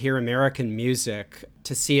pubs, to hear American music,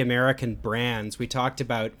 to see American brands. We talked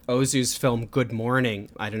about Ozu's film Good Morning,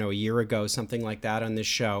 a year ago, something like that on this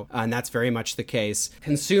show, and that's very much the case.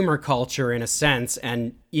 Consumer culture, in a sense,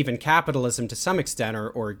 and even capitalism to some extent,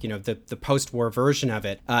 or the post-war version of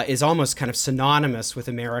it, is almost kind of synonymous with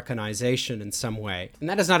Americanization in some way. And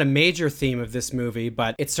that is not a major theme of this movie,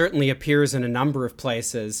 but it certainly appears in a number of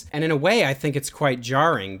places. And in a way, I think it's quite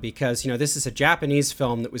jarring because, this is a Japanese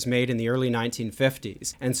film that was made in the early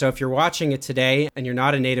 1950s. And so if you're watching it today and you're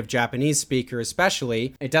not a native Japanese speaker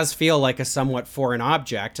especially, it does feel like a somewhat foreign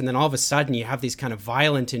object. And then all of a sudden you have these kind of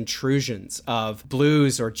violent intrusions of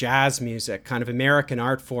blues or jazz music, kind of American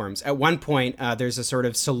art forms. At one point, there's a sort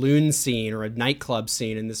of saloon scene or a nightclub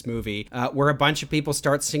scene in this movie where a bunch of people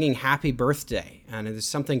start singing Happy Birthday. And there's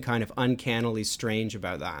something kind of uncannily strange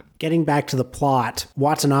about that. Getting back to the plot,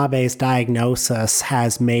 Watanabe's diagnosis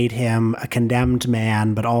has made him a condemned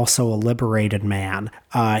man, but also a liberated man.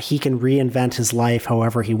 He can reinvent his life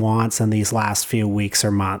however he wants in these last few weeks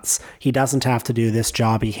or months. He doesn't have to do this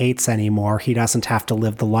job he hates anymore. He doesn't have to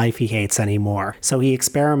live the life he hates anymore. So he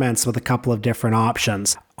experiments with a couple of different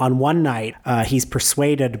options. On one night, he's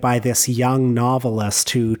persuaded by this young novelist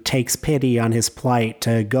who takes pity on his plight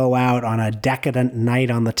to go out on a decadent night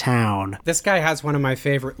on the town. This guy has one of my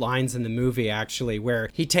favorite lines in the movie, actually, where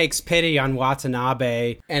he takes pity on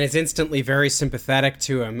Watanabe and is instantly very sympathetic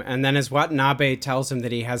to him. And then as Watanabe tells him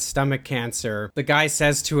that he has stomach cancer, the guy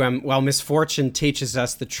says to him, well, misfortune teaches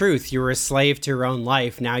us the truth. You were a slave to your own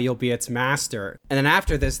life. Now you'll be its master. And then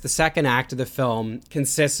after this, the second act of the film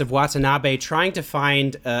consists of Watanabe trying to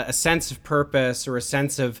find a sense of purpose or a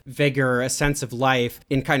sense of vigor, a sense of life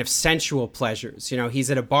in kind of sensual pleasures. You know, he's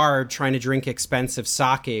at a bar trying to drink expensive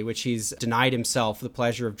sake, which he's denied himself the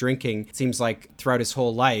pleasure of drinking, it seems like, throughout his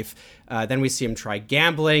whole life. Then we see him try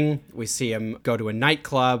gambling. We see him go to a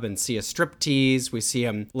nightclub and see a striptease. We see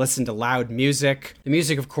him listen to loud music. The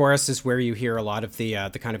music, of course, is where you hear a lot of the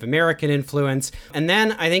kind of American influence. And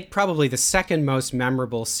then I think probably the second most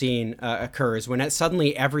memorable scene occurs when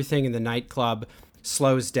suddenly everything in the nightclub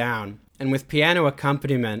slows down. And with piano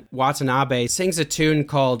accompaniment, Watanabe sings a tune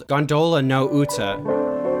called Gondola no Uta.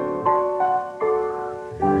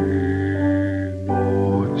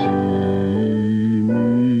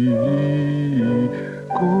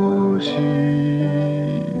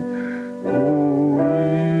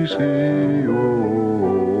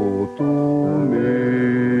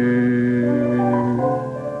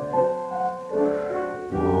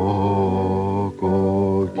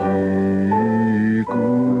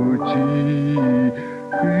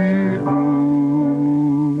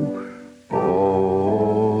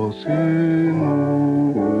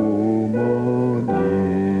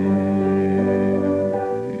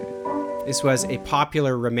 This was a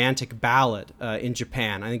popular romantic ballad in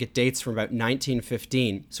Japan. I think it dates from about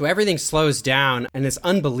 1915. So everything slows down, and this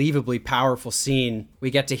unbelievably powerful scene, we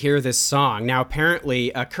get to hear this song. Now,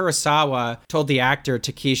 apparently, Kurosawa told the actor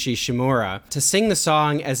Takeshi Shimura to sing the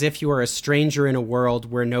song as if you are a stranger in a world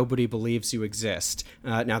where nobody believes you exist.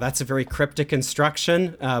 Now, that's a very cryptic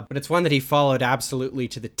instruction, but it's one that he followed absolutely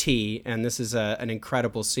to the T, and this is an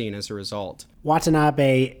incredible scene as a result.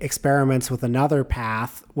 Watanabe experiments with another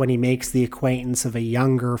path when he makes the acquaintance of a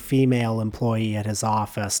younger female employee at his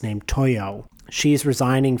office named Toyo. She's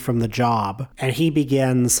resigning from the job, and he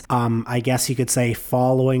begins, I guess you could say,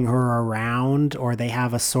 following her around, or they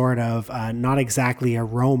have a sort of, not exactly a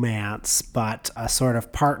romance, but a sort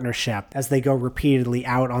of partnership. As they go repeatedly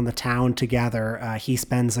out on the town together, he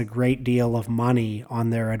spends a great deal of money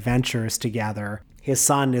on their adventures together. His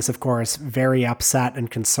son is, of course, very upset and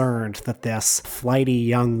concerned that this flighty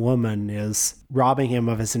young woman is robbing him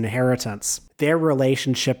of his inheritance. Their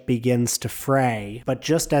relationship begins to fray, but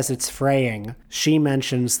just as it's fraying, she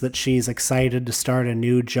mentions that she's excited to start a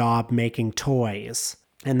new job making toys,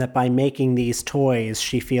 and that by making these toys,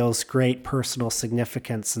 she feels great personal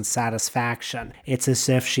significance and satisfaction. It's as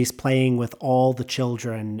if she's playing with all the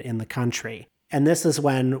children in the country. And this is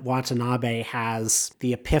when Watanabe has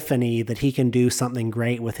the epiphany that he can do something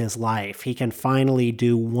great with his life. He can finally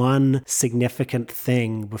do one significant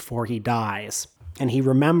thing before he dies. And he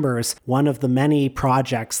remembers one of the many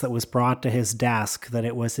projects that was brought to his desk that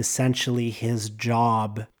it was essentially his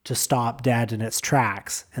job to stop dead in its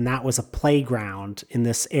tracks. And that was a playground in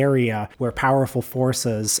this area where powerful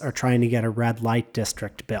forces are trying to get a red light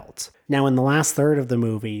district built. Now, in the last third of the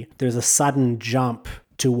movie, there's a sudden jump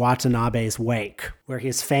to Watanabe's wake, where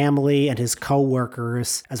his family and his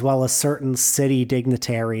co-workers, as well as certain city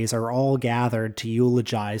dignitaries, are all gathered to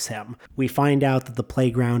eulogize him. We find out that the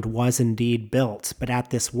playground was indeed built, but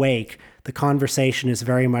at this wake, the conversation is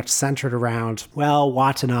very much centered around, well,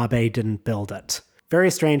 Watanabe didn't build it. Very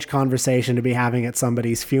strange conversation to be having at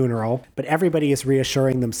somebody's funeral, but everybody is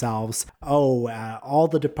reassuring themselves, all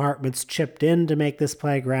the departments chipped in to make this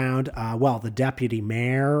playground. The deputy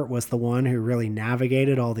mayor was the one who really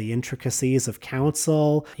navigated all the intricacies of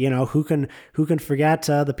council. You know, who can forget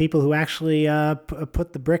the people who actually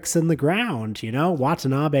put the bricks in the ground? You know,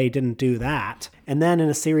 Watanabe didn't do that. And then in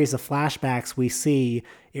a series of flashbacks, we see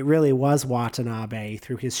it really was Watanabe,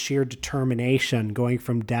 through his sheer determination, going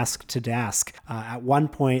from desk to desk. At one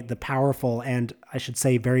point, the powerful and, I should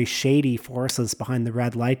say, very shady forces behind the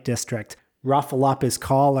red light district ruffle up his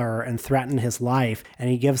collar and threaten his life, and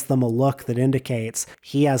he gives them a look that indicates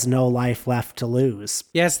he has no life left to lose.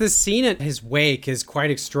 Yes, this scene at his wake is quite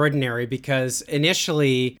extraordinary because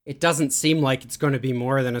initially it doesn't seem like it's going to be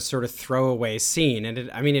more than a sort of throwaway scene, and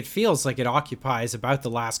it feels like it occupies about the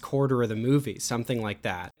last quarter of the movie, something like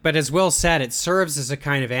that. But as Will said, it serves as a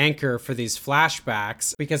kind of anchor for these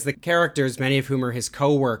flashbacks because the characters, many of whom are his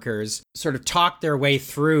co-workers, sort of talk their way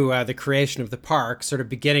through the creation of the park, sort of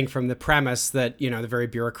beginning from the premise that, the very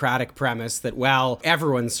bureaucratic premise that, well,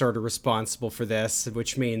 everyone's sort of responsible for this,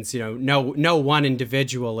 which means, no one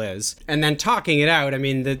individual is. And then talking it out, I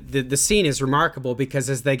mean, the scene is remarkable because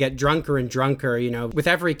as they get drunker and drunker, with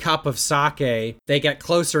every cup of sake, they get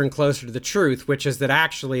closer and closer to the truth, which is that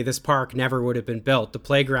actually this park never would have been built. The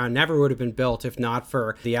playground never would have been built if not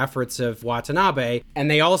for the efforts of Watanabe. And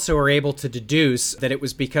they also are able to deduce that it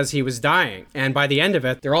was because he was dying. And by the end of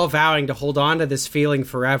it, they're all vowing to hold on to this feeling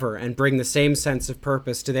forever and bring the same sense of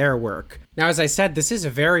purpose to their work. Now, as I said, this is a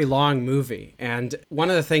very long movie. And one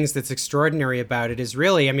of the things that's extraordinary about it is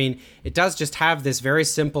really, it does just have this very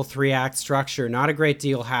simple 3-act structure. Not a great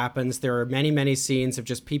deal happens. There are many, many scenes of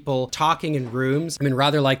just people talking in rooms.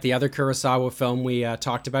 Rather like the other Kurosawa film we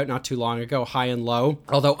talked about not too long ago, High and Low.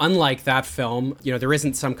 Although unlike that film, there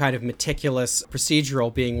isn't some kind of meticulous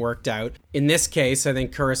procedural being worked out. In this case, I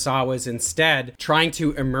think Kurosawa is instead trying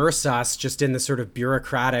to immerse us just in the sort of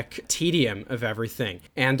bureaucratic tedium of everything.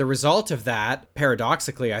 And the result of that,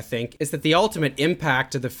 paradoxically, I think, is that the ultimate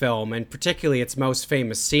impact of the film, and particularly its most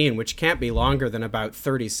famous scene, which can't be longer than about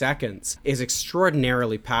 30 seconds, is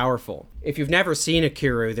extraordinarily powerful. If you've never seen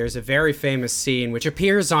Ikiru, there's a very famous scene which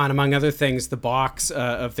appears on, among other things, the box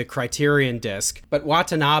of the Criterion disc. But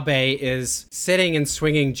Watanabe is sitting and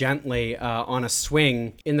swinging gently on a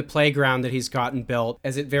swing in the playground that he's gotten built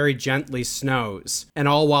as it very gently snows. And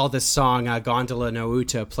all while this song, Gondola no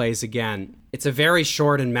Uta, plays again. It's a very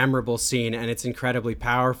short and memorable scene, and it's incredibly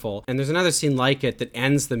powerful. And there's another scene like it that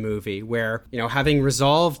ends the movie where, having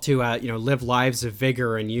resolved to, live lives of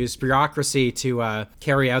vigor and use bureaucracy to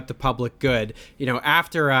carry out the public good,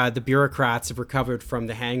 after the bureaucrats have recovered from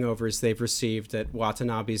the hangovers they've received at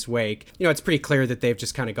Watanabe's wake, it's pretty clear that they've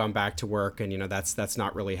just kind of gone back to work, and, that's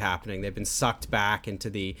not really happening. They've been sucked back into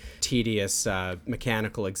the tedious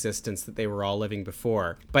mechanical existence that they were all living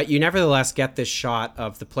before. But you nevertheless get this shot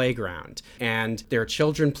of the playground. And there are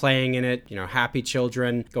children playing in it, happy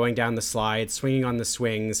children going down the slide, swinging on the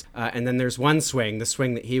swings. And then there's one swing, the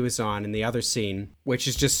swing that he was on in the other scene, which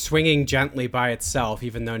is just swinging gently by itself,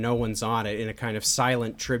 even though no one's on it, in a kind of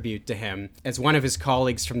silent tribute to him, as one of his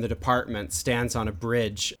colleagues from the department stands on a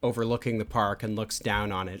bridge overlooking the park and looks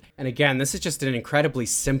down on it. And again, this is just an incredibly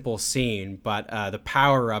simple scene, but the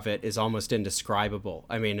power of it is almost indescribable.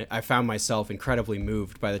 I found myself incredibly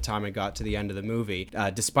moved by the time I got to the end of the movie,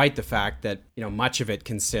 despite the fact that, much of it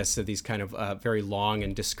consists of these kind of very long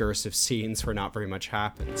and discursive scenes where not very much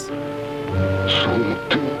happens.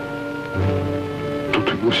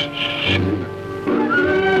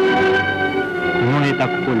 た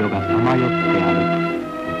心がさまよって歩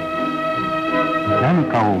く何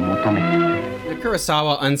かを求めて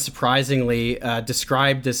Kurosawa unsurprisingly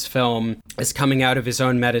described this film as coming out of his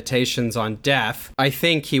own meditations on death. I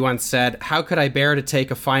think he once said, "How could I bear to take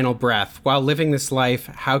a final breath? While living this life,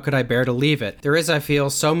 how could I bear to leave it? There is, I feel,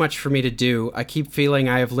 so much for me to do. I keep feeling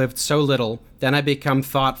I have lived so little. Then I become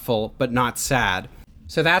thoughtful, but not sad."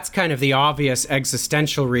 So that's kind of the obvious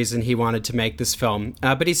existential reason he wanted to make this film.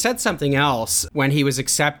 But he said something else when he was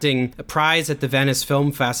accepting a prize at the Venice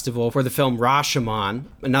Film Festival for the film Rashomon,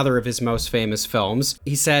 another of his most famous films.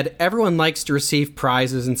 He said, "Everyone likes to receive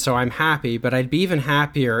prizes, and so I'm happy, but I'd be even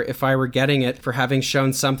happier if I were getting it for having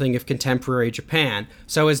shown something of contemporary Japan."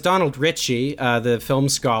 So as Donald Ritchie, the film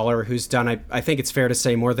scholar who's done, I think it's fair to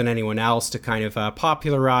say, more than anyone else to kind of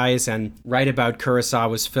popularize and write about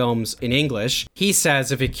Kurosawa's films in English, he says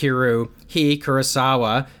of Ikiru, he,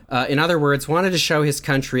 Kurosawa, in other words, wanted to show his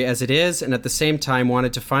country as it is, and at the same time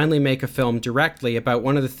wanted to finally make a film directly about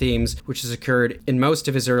one of the themes which has occurred in most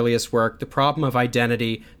of his earliest work, the problem of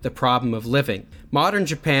identity, the problem of living. Modern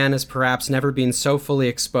Japan has perhaps never been so fully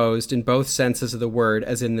exposed in both senses of the word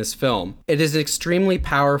as in this film. It is an extremely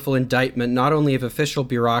powerful indictment not only of official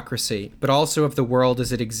bureaucracy, but also of the world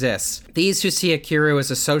as it exists. These who see Ikiru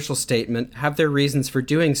as a social statement have their reasons for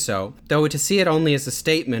doing so, though to see it only as a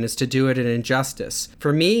statement is to do it an injustice.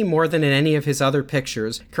 For me, more than in any of his other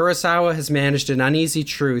pictures, Kurosawa has managed an uneasy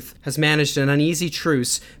truce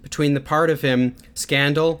between the part of him,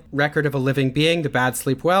 Scandal, Record of a Living Being, The Bad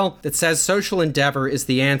Sleep Well, that says social endeavor is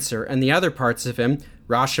the answer, and the other parts of him,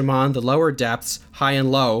 Rashomon, The Lower Depths, High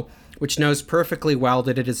and Low, which knows perfectly well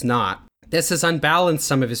that it is not. This has unbalanced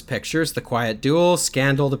some of his pictures, The Quiet Duel,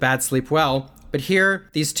 Scandal, The Bad Sleep Well, but here,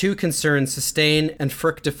 these two concerns sustain and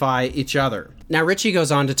fructify each other. Now, Ritchie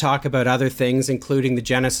goes on to talk about other things, including the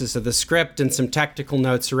genesis of the script and some technical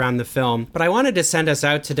notes around the film, but I wanted to send us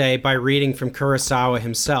out today by reading from Kurosawa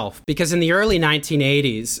himself, because in the early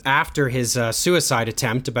 1980s, after his suicide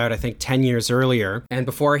attempt, about, I think, 10 years earlier, and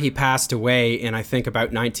before he passed away in, I think,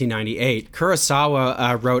 about 1998,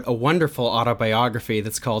 Kurosawa wrote a wonderful autobiography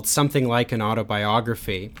that's called Something Like an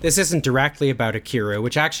Autobiography. This isn't directly about Akira,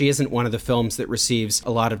 which actually isn't one of the films that receives a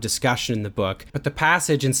lot of discussion in the book, but the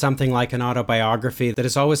passage in Something Like an Autobiography that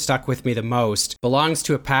has always stuck with me the most belongs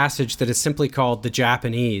to a passage that is simply called The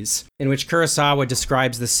Japanese, in which Kurosawa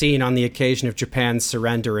describes the scene on the occasion of Japan's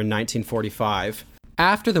surrender in 1945.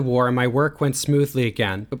 After the war, my work went smoothly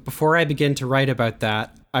again, but before I begin to write about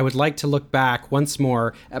that, I would like to look back once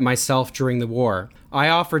more at myself during the war. I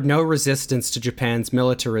offered no resistance to Japan's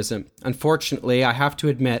militarism. Unfortunately, I have to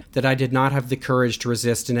admit that I did not have the courage to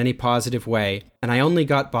resist in any positive way, and I only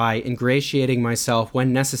got by ingratiating myself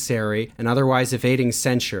when necessary and otherwise evading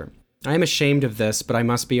censure. I am ashamed of this, but I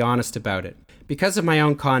must be honest about it. Because of my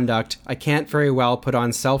own conduct, I can't very well put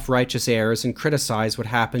on self-righteous airs and criticize what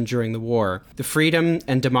happened during the war. The freedom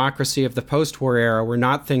and democracy of the post-war era were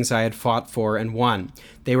not things I had fought for and won.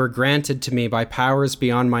 They were granted to me by powers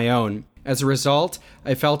beyond my own. As a result,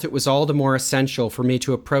 I felt it was all the more essential for me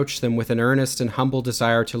to approach them with an earnest and humble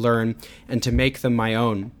desire to learn and to make them my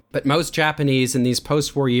own. But most Japanese in these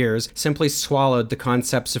post-war years simply swallowed the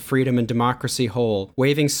concepts of freedom and democracy whole,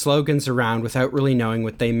 waving slogans around without really knowing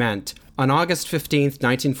what they meant. On August 15th,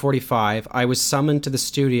 1945, I was summoned to the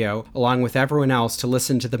studio along with everyone else to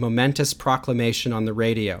listen to the momentous proclamation on the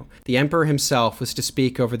radio. The emperor himself was to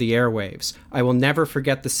speak over the airwaves. I will never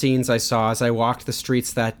forget the scenes I saw as I walked the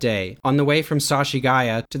streets that day. On the way from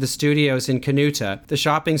Sashigaya to the studios in Kanuta, the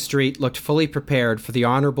shopping street looked fully prepared for the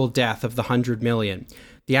honorable death of the 100 million.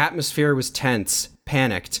 The atmosphere was tense,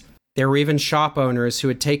 panicked. There were even shop owners who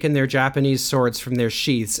had taken their Japanese swords from their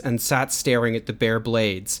sheaths and sat staring at the bare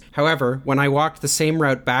blades. However, when I walked the same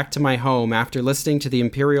route back to my home after listening to the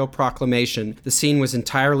imperial proclamation, the scene was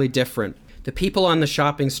entirely different. The people on the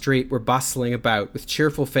shopping street were bustling about with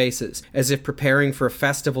cheerful faces, as if preparing for a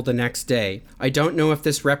festival the next day. I don't know if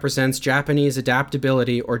this represents Japanese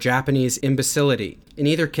adaptability or Japanese imbecility. In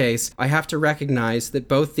either case, I have to recognize that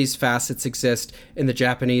both these facets exist in the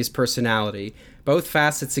Japanese personality. Both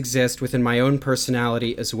facets exist within my own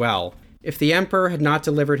personality as well. If the emperor had not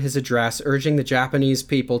delivered his address urging the Japanese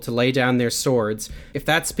people to lay down their swords, if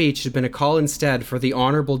that speech had been a call instead for the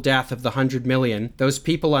honorable death of the 100 million, those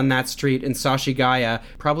people on that street in Sashigaya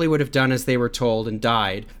probably would have done as they were told and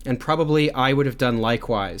died, and probably I would have done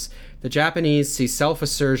likewise. The Japanese see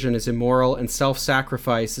self-assertion as immoral and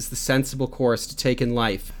self-sacrifice as the sensible course to take in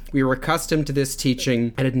life. We were accustomed to this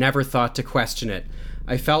teaching and had never thought to question it.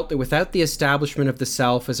 I felt that without the establishment of the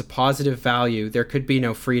self as a positive value, there could be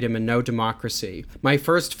no freedom and no democracy. My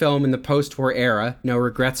first film in the post-war era, No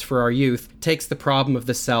Regrets for Our Youth, takes the problem of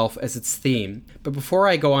the self as its theme. But before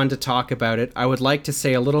I go on to talk about it, I would like to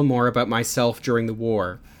say a little more about myself during the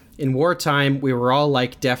war. In wartime, we were all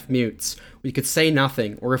like deaf mutes. We could say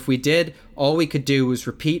nothing, or if we did, all we could do was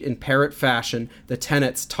repeat in parrot fashion the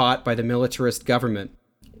tenets taught by the militarist government.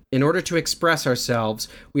 In order to express ourselves,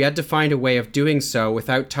 we had to find a way of doing so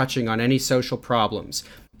without touching on any social problems.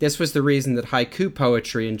 This was the reason that haiku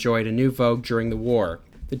poetry enjoyed a new vogue during the war.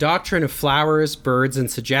 The doctrine of flowers, birds,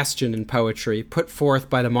 and suggestion in poetry, put forth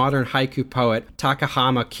by the modern haiku poet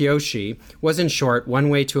Takahama Kiyoshi, was in short one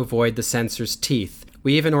way to avoid the censor's teeth.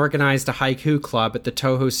 We even organized a haiku club at the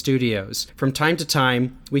Toho Studios. From time to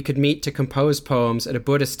time, we could meet to compose poems at a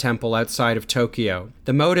Buddhist temple outside of Tokyo.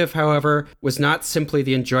 The motive, however, was not simply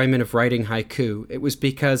the enjoyment of writing haiku. It was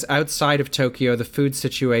because outside of Tokyo, the food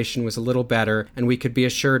situation was a little better, and we could be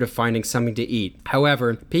assured of finding something to eat.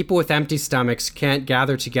 However, people with empty stomachs can't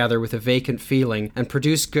gather together with a vacant feeling and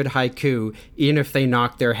produce good haiku, even if they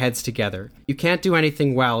knock their heads together. You can't do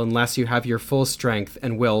anything well unless you have your full strength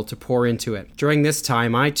and will to pour into it. During this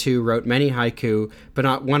time, I too wrote many haiku, but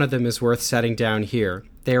not one of them is worth setting down here.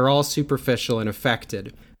 They are all superficial and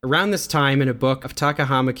affected. Around this time, in a book of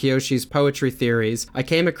Takahama Kiyoshi's poetry theories, I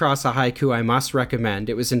came across a haiku I must recommend.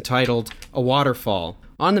 It was entitled, A Waterfall.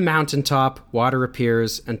 On the mountaintop, water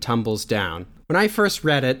appears and tumbles down. When I first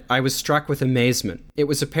read it, I was struck with amazement. It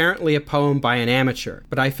was apparently a poem by an amateur,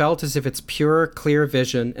 but I felt as if its pure, clear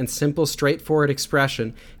vision and simple, straightforward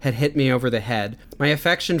expression had hit me over the head. My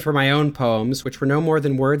affection for my own poems, which were no more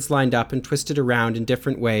than words lined up and twisted around in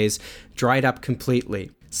different ways, dried up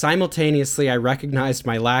completely. Simultaneously, I recognized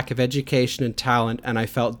my lack of education and talent, and I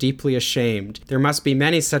felt deeply ashamed. There must be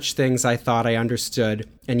many such things I thought I understood,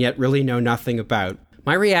 and yet really know nothing about.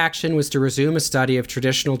 My reaction was to resume a study of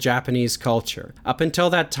traditional Japanese culture. Up until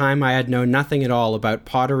that time, I had known nothing at all about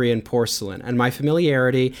pottery and porcelain, and my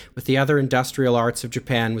familiarity with the other industrial arts of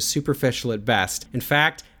Japan was superficial at best. In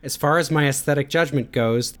fact, as far as my aesthetic judgment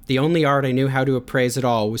goes, the only art I knew how to appraise at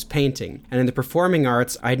all was painting, and in the performing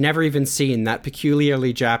arts, I had never even seen that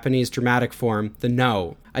peculiarly Japanese dramatic form, the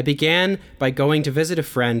No. I began by going to visit a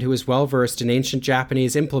friend who was well versed in ancient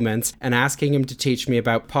Japanese implements and asking him to teach me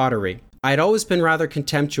about pottery. I had always been rather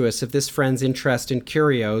contemptuous of this friend's interest in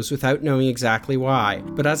curios without knowing exactly why,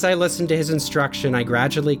 but as I listened to his instruction, I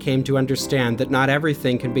gradually came to understand that not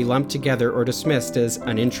everything can be lumped together or dismissed as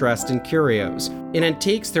an interest in curios. In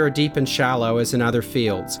antiques, there are deep and shallow as in other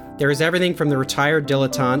fields. There is everything from the retired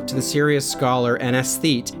dilettante to the serious scholar and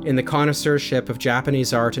aesthete in the connoisseurship of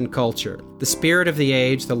Japanese art and culture. The spirit of the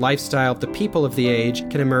age, the lifestyle of the people of the age,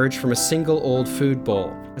 can emerge from a single old food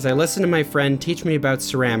bowl. As I listened to my friend teach me about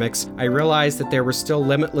ceramics, I realized that there were still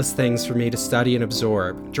limitless things for me to study and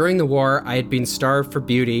absorb. During the war, I had been starved for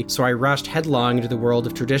beauty, so I rushed headlong into the world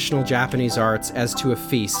of traditional Japanese arts as to a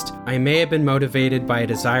feast. I may have been motivated by a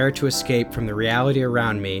desire to escape from the reality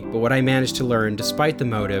around me, but what I managed to learn, despite the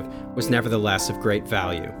motive, was nevertheless of great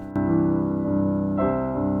value.